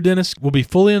lab, your dentist will be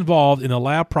fully involved in the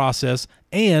lab process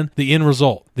and the end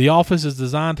result. The office is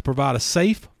designed to provide a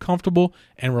safe, comfortable,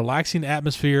 and relaxing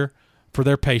atmosphere for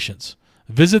their patients.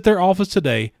 Visit their office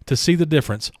today to see the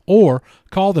difference, or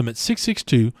call them at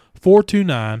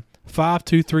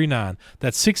 662-429-5239.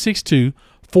 That's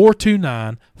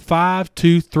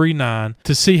 662-429-5239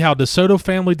 to see how DeSoto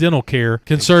Family Dental Care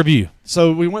can serve you.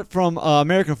 So we went from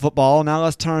American football. Now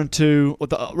let's turn to what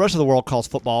the rest of the world calls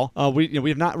football. We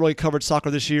have not really covered soccer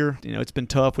this year. It's been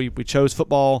tough. We chose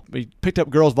football. We picked up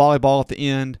girls volleyball at the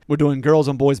end. We're doing girls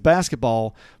and boys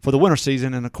basketball for the winter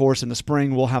season, and of course in the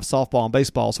spring we'll have softball and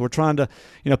baseball. So we're trying to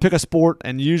pick a sport,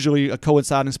 and usually a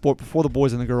coinciding sport before the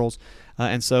boys and the girls.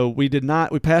 And so we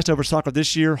passed over soccer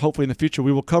this year. Hopefully in the future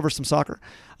we will cover some soccer.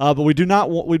 But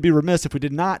we'd be remiss if we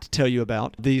did not tell you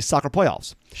about the soccer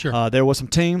playoffs. Sure. There were some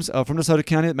teams from DeSoto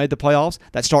County that made the playoffs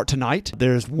that start tonight.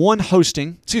 There's two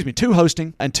hosting,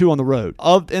 and 2 on the road.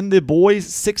 In the boys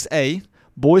 6A,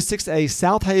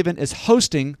 South Haven is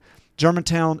hosting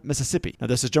Germantown, Mississippi. Now,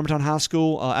 this is Germantown High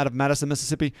School out of Madison,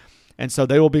 Mississippi. And so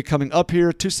they will be coming up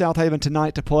here to South Haven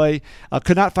tonight to play.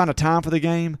 Could not find a time for the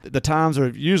game. The times are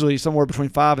usually somewhere between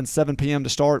 5 and 7 p.m. to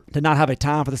start. Did not have a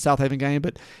time for the South Haven game,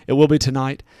 but it will be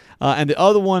tonight. And the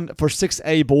other one for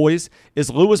 6A boys is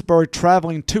Lewisburg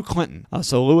traveling to Clinton.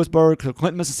 So Lewisburg,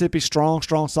 Clinton, Mississippi, strong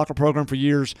soccer program for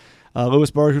years.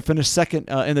 Lewisburg, who finished second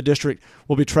in the district,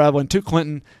 will be traveling to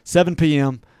Clinton, 7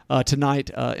 p.m. Tonight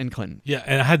in Clinton. Yeah,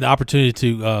 and I had the opportunity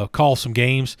to call some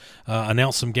games,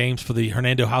 announce some games for the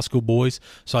Hernando High School boys.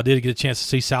 So I did get a chance to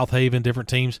see South Haven, different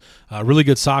teams. Really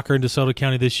good soccer in DeSoto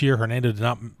County this year. Hernando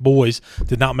boys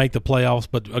did not make the playoffs,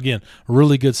 but again,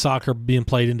 really good soccer being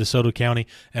played in DeSoto County.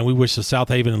 And we wish the South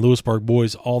Haven and Lewisburg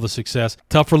boys all the success.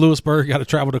 Tough for Lewisburg. Got to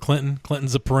travel to Clinton.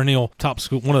 Clinton's a perennial top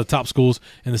school, one of the top schools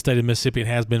in the state of Mississippi, and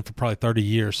has been for probably 30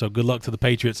 years. So good luck to the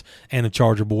Patriots and the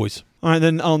Charger boys. All right,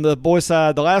 then on the boys'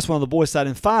 side, the last one on the boys' side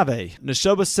in 5A,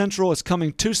 Neshoba Central is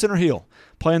coming to Center Hill,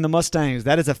 playing the Mustangs.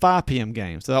 That is a 5 p.m.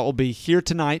 game, so that will be here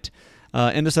tonight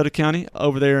in DeSoto County,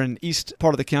 over there in east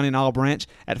part of the county in Olive Branch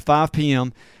at 5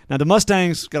 p.m. Now, the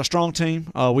Mustangs got a strong team.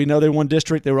 We know they won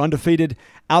district. They were undefeated,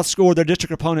 outscored their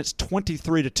district opponents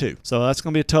 23-2. So that's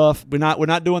going to be tough. We're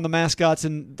not doing the mascots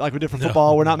like we did for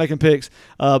football. We're not making picks,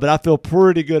 but I feel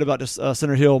pretty good about this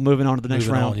Center Hill moving on to the next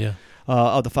round.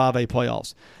 Of the 5A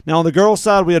playoffs. Now, on the girls'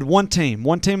 side, we had one team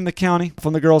in the county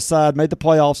from the girls' side made the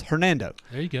playoffs, Hernando.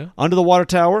 There you go. Under the water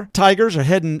tower, Tigers are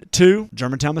heading to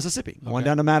Germantown, Mississippi. Okay. Going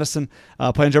down to Madison,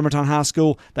 playing Germantown High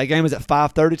School. That game is at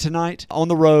 5:30 tonight on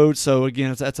the road. So,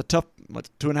 again, that's a tough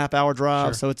 2.5-hour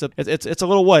drive. Sure. So it's a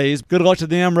little ways. Good luck to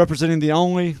them representing the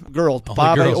only girls,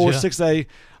 5A or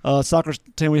 6A soccer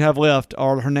team we have left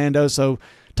are Hernando. So,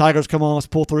 Tigers, come on, let's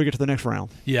pull through, get to the next round.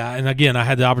 Yeah, and again, I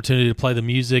had the opportunity to play the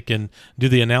music and do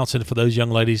the announcing for those young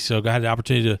ladies, so I had the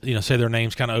opportunity to say their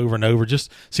names kind of over and over.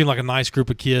 Just seemed like a nice group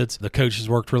of kids. The coaches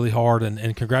worked really hard,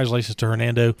 and congratulations to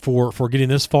Hernando for getting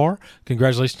this far.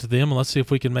 Congratulations to them, and let's see if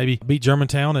we can maybe beat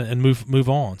Germantown and move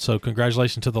on. So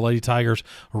congratulations to the Lady Tigers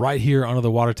right here under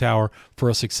the water tower for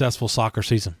a successful soccer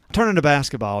season. Turning to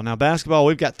basketball. Now, basketball,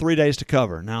 we've got 3 days to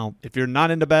cover. Now, if you're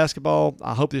not into basketball,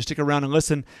 I hope you stick around and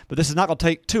listen, but this is not going to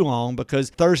take too long because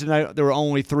Thursday night there were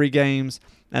only 3 games,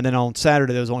 and then on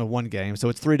Saturday there was only 1 game. So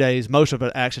it's 3 days, most of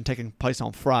the action taking place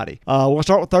on Friday. We'll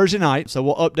start with Thursday night, so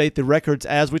we'll update the records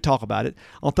as we talk about it.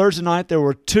 On Thursday night, there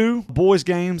were 2 boys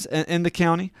games in the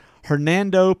county.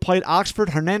 Hernando played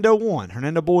Oxford. Hernando won.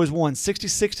 Hernando boys won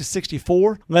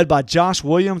 66-64, led by Josh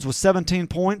Williams with 17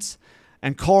 points.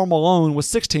 And Carl Malone with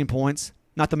 16 points.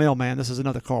 Not the mailman. This is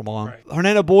another Carl Malone. Right.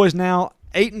 Hernando boys now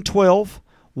 8-12,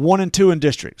 1-2 in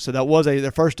district. So that was their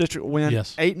first district win.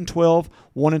 Yes. 8-12,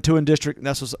 1-2 in district.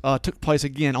 That was took place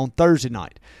again on Thursday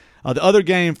night. The other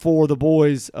game for the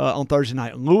boys on Thursday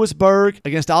night, Lewisburg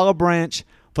against Olive Branch.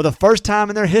 For the first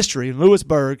time in their history,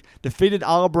 Lewisburg defeated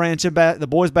Olive Branch in the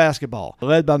boys basketball,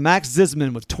 led by Max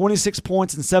Zisman with 26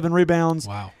 points and 7 rebounds.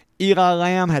 Wow. Eli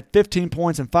Lamb had 15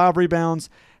 points and 5 rebounds.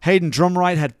 Hayden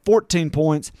Drumwright had 14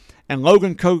 points, and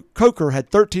Logan Coker had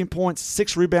 13 points,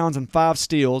 6 rebounds, and 5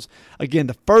 steals. Again,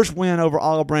 the first win over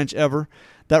Olive Branch ever.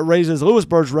 That raises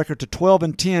Lewisburg's record to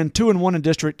 12-10, 2-1 in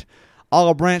district.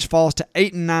 Olive Branch falls to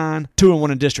 8-9,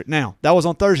 2-1 in district. Now, that was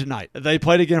on Thursday night. They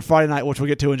played again Friday night, which we'll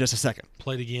get to in just a second.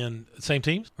 Played again, same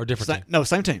teams or different teams? No,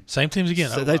 same team. Same teams again.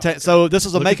 So this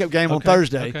was a makeup game on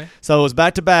Thursday. Okay. So it was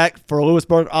back-to-back for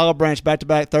Lewisburg, Olive Branch,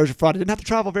 back-to-back Thursday, Friday. Didn't have to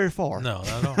travel very far. No, not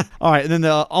at all. All right, and then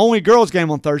the only girls game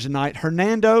on Thursday night,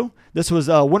 Hernando. This was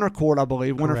Winter Court, I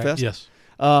believe, Winterfest. Yes.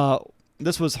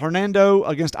 This was Hernando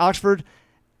against Oxford.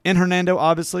 In Hernando,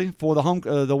 obviously, for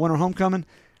the winter homecoming.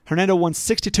 Hernando won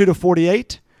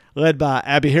 62-48. Led by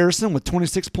Abby Harrison with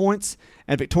 26 points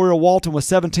and Victoria Walton with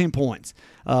 17 points.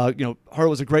 Her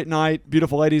was a great night.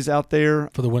 Beautiful ladies out there.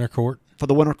 For the Winter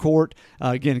Court.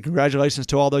 Again, congratulations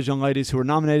to all those young ladies who were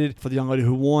nominated, for the young lady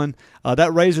who won.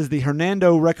 That raises the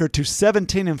Hernando record to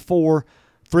 17-4,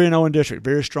 3-0 in district.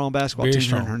 Very strong basketball team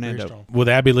here in Hernando. With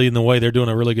Abby leading the way, they're doing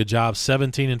a really good job.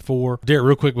 17-4. Derek,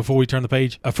 real quick before we turn the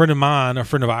page, a friend of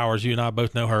ours, you and I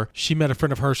both know her. She met a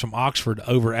friend of hers from Oxford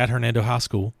over at Hernando High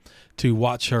School to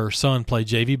watch her son play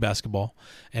JV basketball.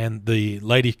 And the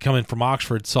lady coming from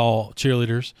Oxford saw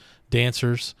cheerleaders,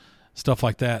 dancers, stuff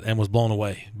like that, and was blown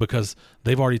away because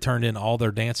they've already turned in all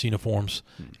their dance uniforms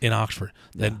in Oxford.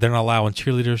 They're not allowing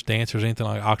cheerleaders, dancers, anything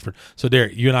like Oxford. So,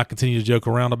 Derek, you and I continue to joke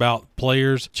around about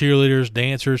players, cheerleaders,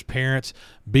 dancers, parents.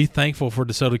 Be thankful for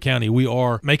DeSoto County. We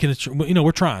are making it.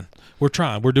 We're trying. We're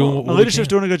doing what we can. Leadership's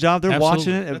doing a good job. They're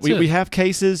Absolutely. watching it. We have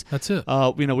cases. That's it.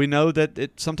 We know that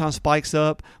it sometimes spikes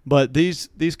up, but these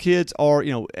kids are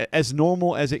as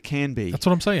normal as it can be. That's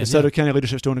what I'm saying. DeSoto County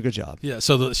leadership's doing a good job. Yeah.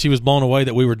 So she was blown away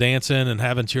that we were dancing dancing and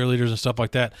having cheerleaders and stuff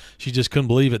like that. She just couldn't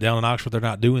believe it down in Oxford. They're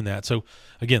not doing that. So,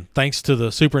 again, thanks to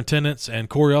the superintendents and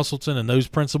Corey Usselton and those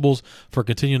principals for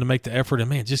continuing to make the effort. And,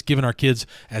 man, just giving our kids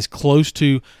as close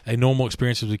to a normal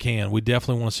experience as we can. We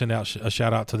definitely want to send out a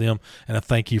shout-out to them and a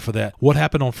thank you for that. What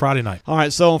happened on Friday night? All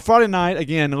right, so on Friday night,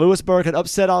 again, Lewisburg had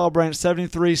upset Olive Branch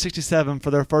 73-67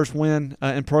 for their first win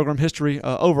in program history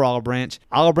over Olive Branch.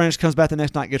 Olive Branch comes back the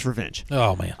next night, gets revenge.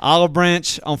 Oh, man. Olive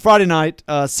Branch on Friday night,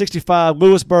 65,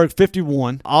 Lewisburg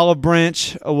 51. Olive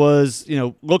Branch was,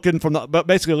 looking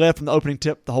basically led from the opening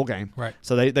tip the whole game. Right.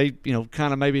 So they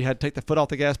kind of maybe had to take the foot off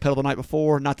the gas pedal the night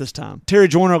before. Not this time. Terry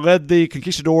Joyner led the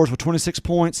Conquistadors with 26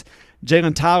 points.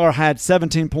 Jalen Tyler had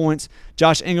 17 points.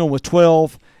 Josh Ingram with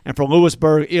 12. And for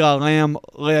Lewisburg, Eli Lamb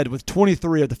led with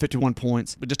 23 of the 51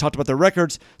 points. We just talked about their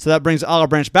records, so that brings Olive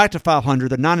Branch back to 500.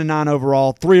 They're 9-9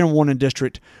 overall, 3-1 in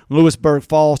district. Lewisburg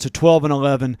falls to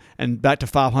 12-11 and back to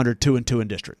 500, 2-2 in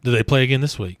district. Do they play again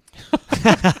this week?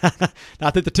 I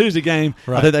think the Tuesday game,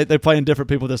 right. I think they're playing different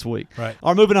people this week. Right.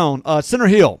 All right, moving on. Center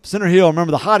Hill,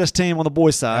 remember the hottest team on the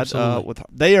boys' side.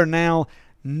 They are now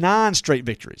 9 straight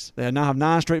victories. They now have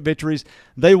 9 straight victories.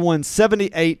 They won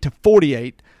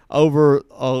 78-48 over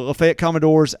Lafayette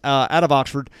Commodores out of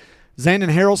Oxford. Zandon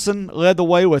Harrelson led the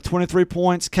way with 23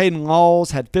 points. Caden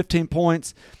Laws had 15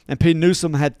 points. And P.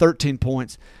 Newsom had 13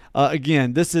 points.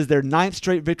 Again, this is their 9th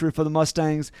straight victory for the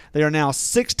Mustangs. They are now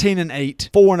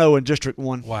 16-8, 4-0 in District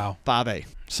 1. Wow. 5A.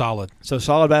 Solid. So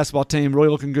solid basketball team, really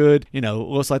looking good.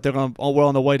 Looks like they're well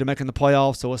on the way to making the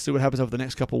playoffs. So let's see what happens over the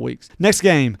next couple of weeks. Next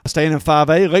game, staying in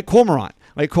 5A, Lake Cormorant.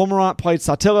 Lake Cormorant played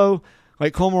Saltillo.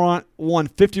 Lake Cormorant won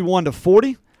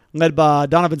 51-40. Led by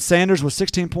Donovan Sanders with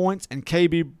 16 points and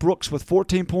KB Brooks with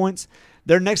 14 points.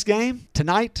 Their next game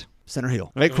tonight, Center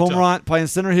Hill. Lake Cormorant playing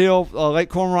Center Hill. Lake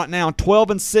Cormorant now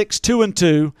 12-6,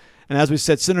 2-2. And as we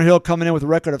said, Center Hill coming in with a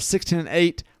record of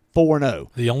 16-8,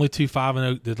 4-0. The only two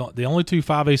 5-0, the only two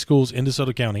 5A schools in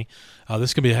DeSoto County.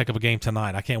 This is going to be a heck of a game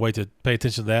tonight. I can't wait to pay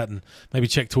attention to that and maybe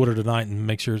check Twitter tonight and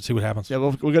make sure to see what happens. Yeah,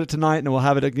 we'll get it tonight and we'll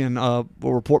have it again.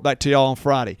 We'll report back to y'all on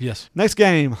Friday. Yes. Next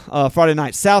game, Friday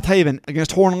night, South Haven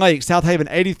against Horn Lake. South Haven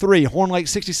 83, Horn Lake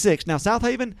 66. Now, South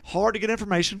Haven, hard to get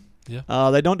information.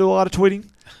 Yeah. They don't do a lot of tweeting.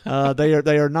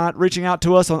 They are not reaching out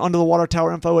to us on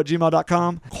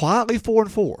underthewatertowerinfo@gmail.com. Quietly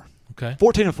 4-4. Okay.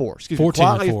 14-4. Excuse me. 14-4.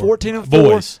 Quietly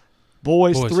 14-4.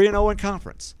 Boys 3-0 in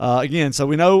conference. Again, so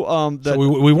we know that. So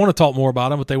we want to talk more about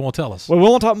them, but they won't tell us. Well, we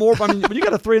won't talk more. But, when you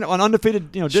got an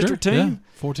undefeated district team. Yeah.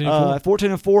 14-4.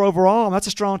 14-4 overall. That's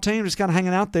a strong team, just kind of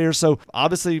hanging out there. So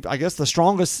obviously, I guess the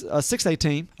strongest 6A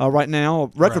team right now,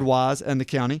 record-wise, in the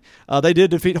county. They did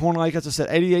defeat Horn Lake, as I said,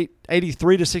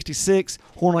 83-66.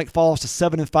 Horn Lake falls to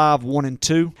 7-5,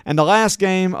 1-2. And the last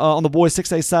game on the boys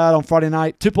 6A side on Friday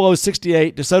night, Tupelo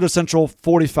 68, DeSoto Central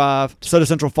 45. DeSoto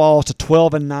Central falls to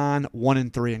 12-9,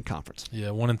 1-3 in conference. Yeah,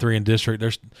 1-3 in district.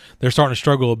 They're starting to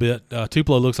struggle a bit.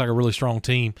 Tupelo looks like a really strong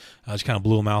team. Just kind of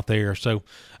blew them out there. So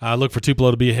I look for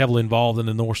Tupelo to be heavily involved in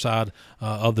the north side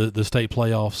of the state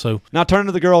playoffs. So now turning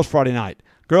to the girls Friday night.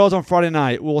 Girls on Friday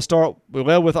night, we'll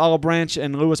led with Olive Branch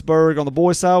and Lewisburg on the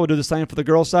boys' side. We'll do the same for the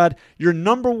girls' side. Your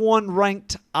number 1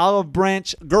 ranked Olive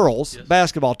Branch girls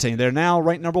basketball team. They're now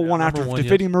ranked number 1 after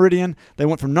defeating Meridian. They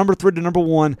went from number 3 to number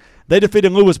 1. They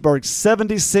defeated Lewisburg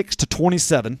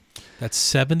 76-27. That's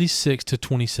 76-27.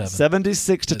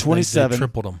 76-27. They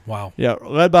tripled them. Wow. Yeah,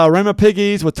 led by Rama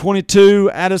Piggies with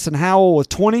 22, Addison Howell with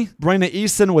 20, Brena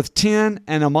Eason with 10,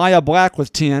 and Amaya Black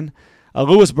with 10.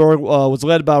 Lewisburg was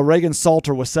led by Reagan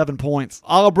Salter with 7 points.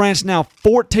 Olive Branch now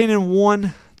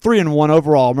 14-1, 3-1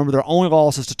 overall. Remember, their only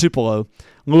loss is to Tupelo.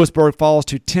 Lewisburg falls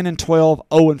to 10-12,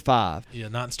 0-5. Yeah,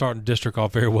 not starting district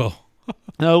off very well.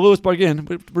 Lewisburg again,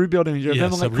 rebuilding year.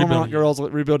 Yes, Like Cormorant girls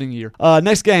rebuilding year.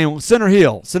 Next game, Center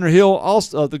Hill. Center Hill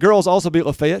also the girls also beat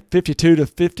Lafayette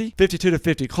 52-50.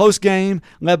 52-50. Close game,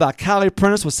 led by Kylie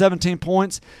Prentice with 17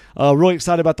 points. Really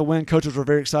excited about the win. Coaches were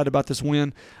very excited about this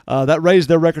win. That raised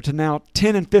their record to now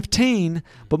 10-15,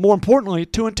 but more importantly,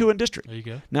 2-2 in district. There you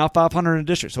go. Now 500 in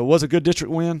district. So it was a good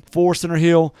district win for Center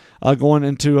Hill going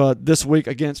into this week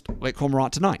against Lake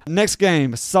Cormorant tonight. Next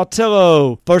game,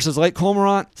 Saltillo versus Lake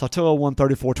Cormorant. Saltillo won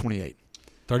 34-28.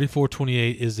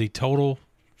 34-28 is the total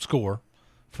score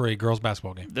for a girls'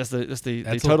 basketball game. That's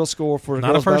the total score for a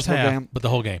not girls' a first basketball half, game. but the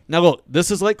whole game. Now look, this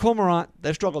is Lake Cormorant.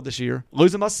 They've struggled this year,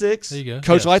 losing by 6. There you go.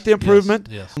 Coach liked the improvement.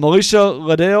 Yes. Militia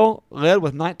Liddell led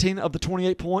with 19 of the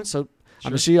 28 points. So I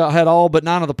mean, she had all but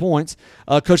 9 of the points.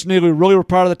 Coach Neely really were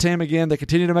proud of the team again. They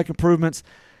continue to make improvements.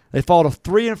 They fall to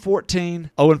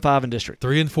 3-14, 0-5 in district.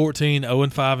 3-14,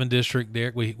 0-5 in district.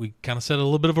 Derek, we kind of set a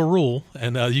little bit of a rule,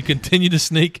 and you continue to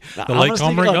sneak the Lake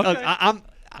Cormorant.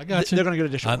 I got you. They're going to get a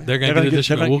district win. They're going to get a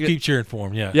district win. We'll keep cheering for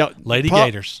them. Yeah. Lady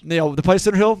Gators. They play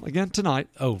Center Hill again tonight.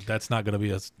 Oh, that's not going to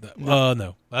be us.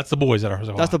 No, that's the boys that are.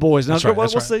 That's the boys. That's right. We'll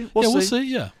see. We'll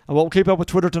see. Yeah. We'll keep up with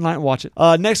Twitter tonight and watch it.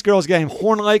 Next girls game,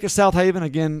 Horn Lake at South Haven.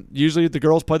 Again, usually the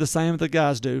girls play the same as the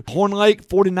guys do. Horn Lake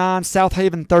 49, South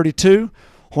Haven 32.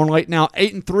 Horn Lake now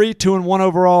 8-3, 2-1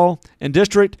 overall in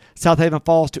district. South Haven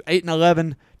falls to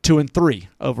 8-11, 2-3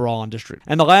 overall in district.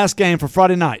 And the last game for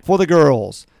Friday night for the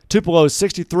girls, Tupelo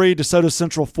 63, DeSoto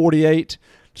Central 48.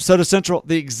 DeSoto Central,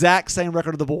 the exact same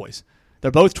record of the boys. They're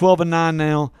both 12-9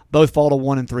 now. Both fall to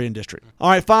 1-3 in district.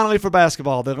 All right, finally for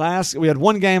basketball, we had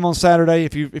one game on Saturday.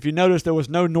 If you noticed, there was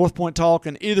no North Point talk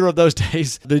in either of those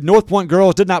days. The North Point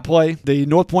girls did not play. The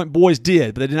North Point boys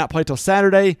did, but they did not play till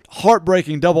Saturday.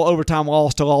 Heartbreaking double overtime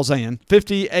loss to Lausanne,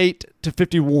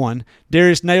 58-51.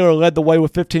 Darius Naylor led the way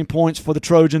with 15 points for the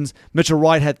Trojans. Mitchell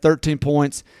Wright had 13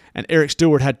 points, and Eric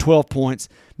Stewart had 12 points.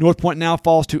 North Point now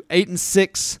falls to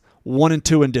 8-6.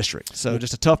 1-2 in district. So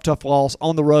just a tough loss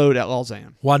on the road at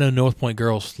Lausanne. Why no North Point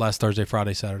girls last Thursday,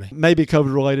 Friday, Saturday? Maybe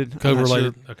COVID related. COVID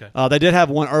related. Sure. Okay. They did have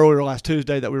one earlier last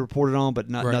Tuesday that we reported on, but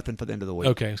nothing for the end of the week.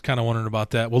 Okay. I was kind of wondering about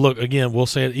that. Well, look, again, we'll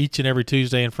say it each and every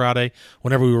Tuesday and Friday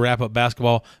whenever we wrap up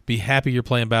basketball. Be happy you're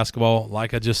playing basketball.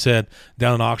 Like I just said,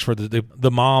 down in Oxford,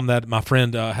 the mom that my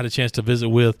friend had a chance to visit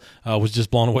with was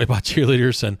just blown away by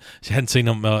cheerleaders, and she hadn't seen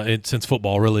them since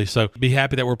football, really. So be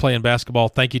happy that we're playing basketball.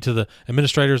 Thank you to the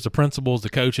administrators, the principals, the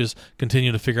coaches,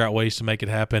 continue to figure out ways to make it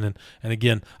happen. And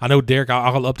again, I know, Derek,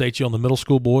 I'll update you on the middle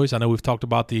school boys. I know we've talked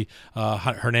about the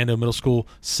Hernando Middle School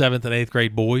 7th and 8th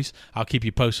grade boys. I'll keep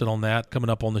you posted on that coming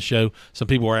up on the show. Some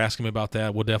people are asking me about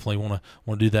that. We'll definitely want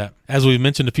to do that. As we've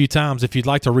mentioned a few times, if you'd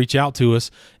like to reach out to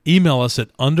us, email us at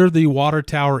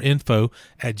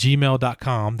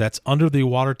underthewatertowerinfo@gmail.com. That's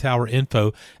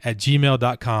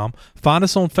underthewatertowerinfo@gmail.com. Find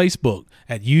us on Facebook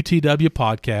at UTW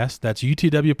Podcast. That's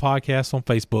UTW Podcast on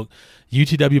Facebook,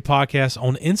 UTW Podcast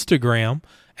on Instagram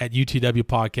at UTW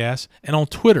Podcast, and on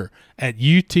Twitter at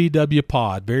UTW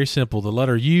Pod. Very simple. The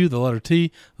letter U, the letter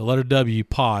T, the letter W,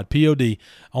 Pod, P-O-D,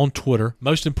 on Twitter.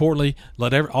 Most importantly,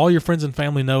 let all your friends and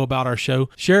family know about our show.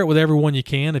 Share it with everyone you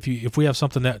can. If we have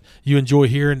something that you enjoy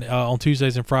hearing on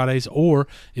Tuesdays and Fridays, or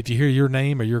if you hear your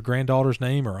name or your granddaughter's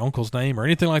name or uncle's name or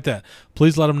anything like that,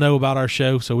 please let them know about our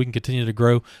show so we can continue to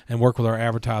grow and work with our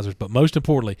advertisers. But most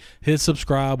importantly, hit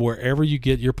subscribe wherever you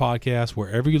get your podcast,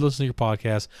 wherever you listen to your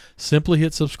podcast. Simply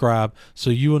hit subscribe so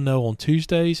you will know on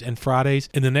Tuesdays and Fridays.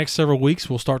 In the next several weeks,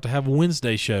 we'll start to have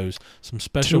Wednesday shows, some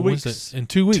special Wednesdays. In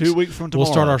 2 weeks. 2 weeks from tomorrow.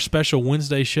 We'll start our special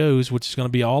Wednesday shows, which is going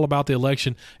to be all about the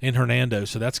election in Hernando.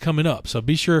 So that's coming up. So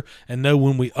be sure and know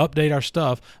when we update our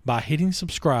stuff by hitting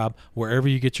subscribe wherever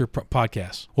you get your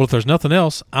podcasts. Well, if there's nothing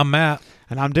else, I'm Matt.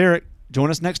 And I'm Derek. Join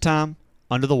us next time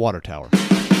under the Water Tower.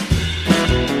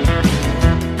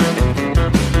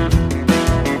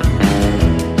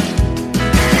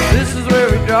 This is where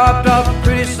we dropped off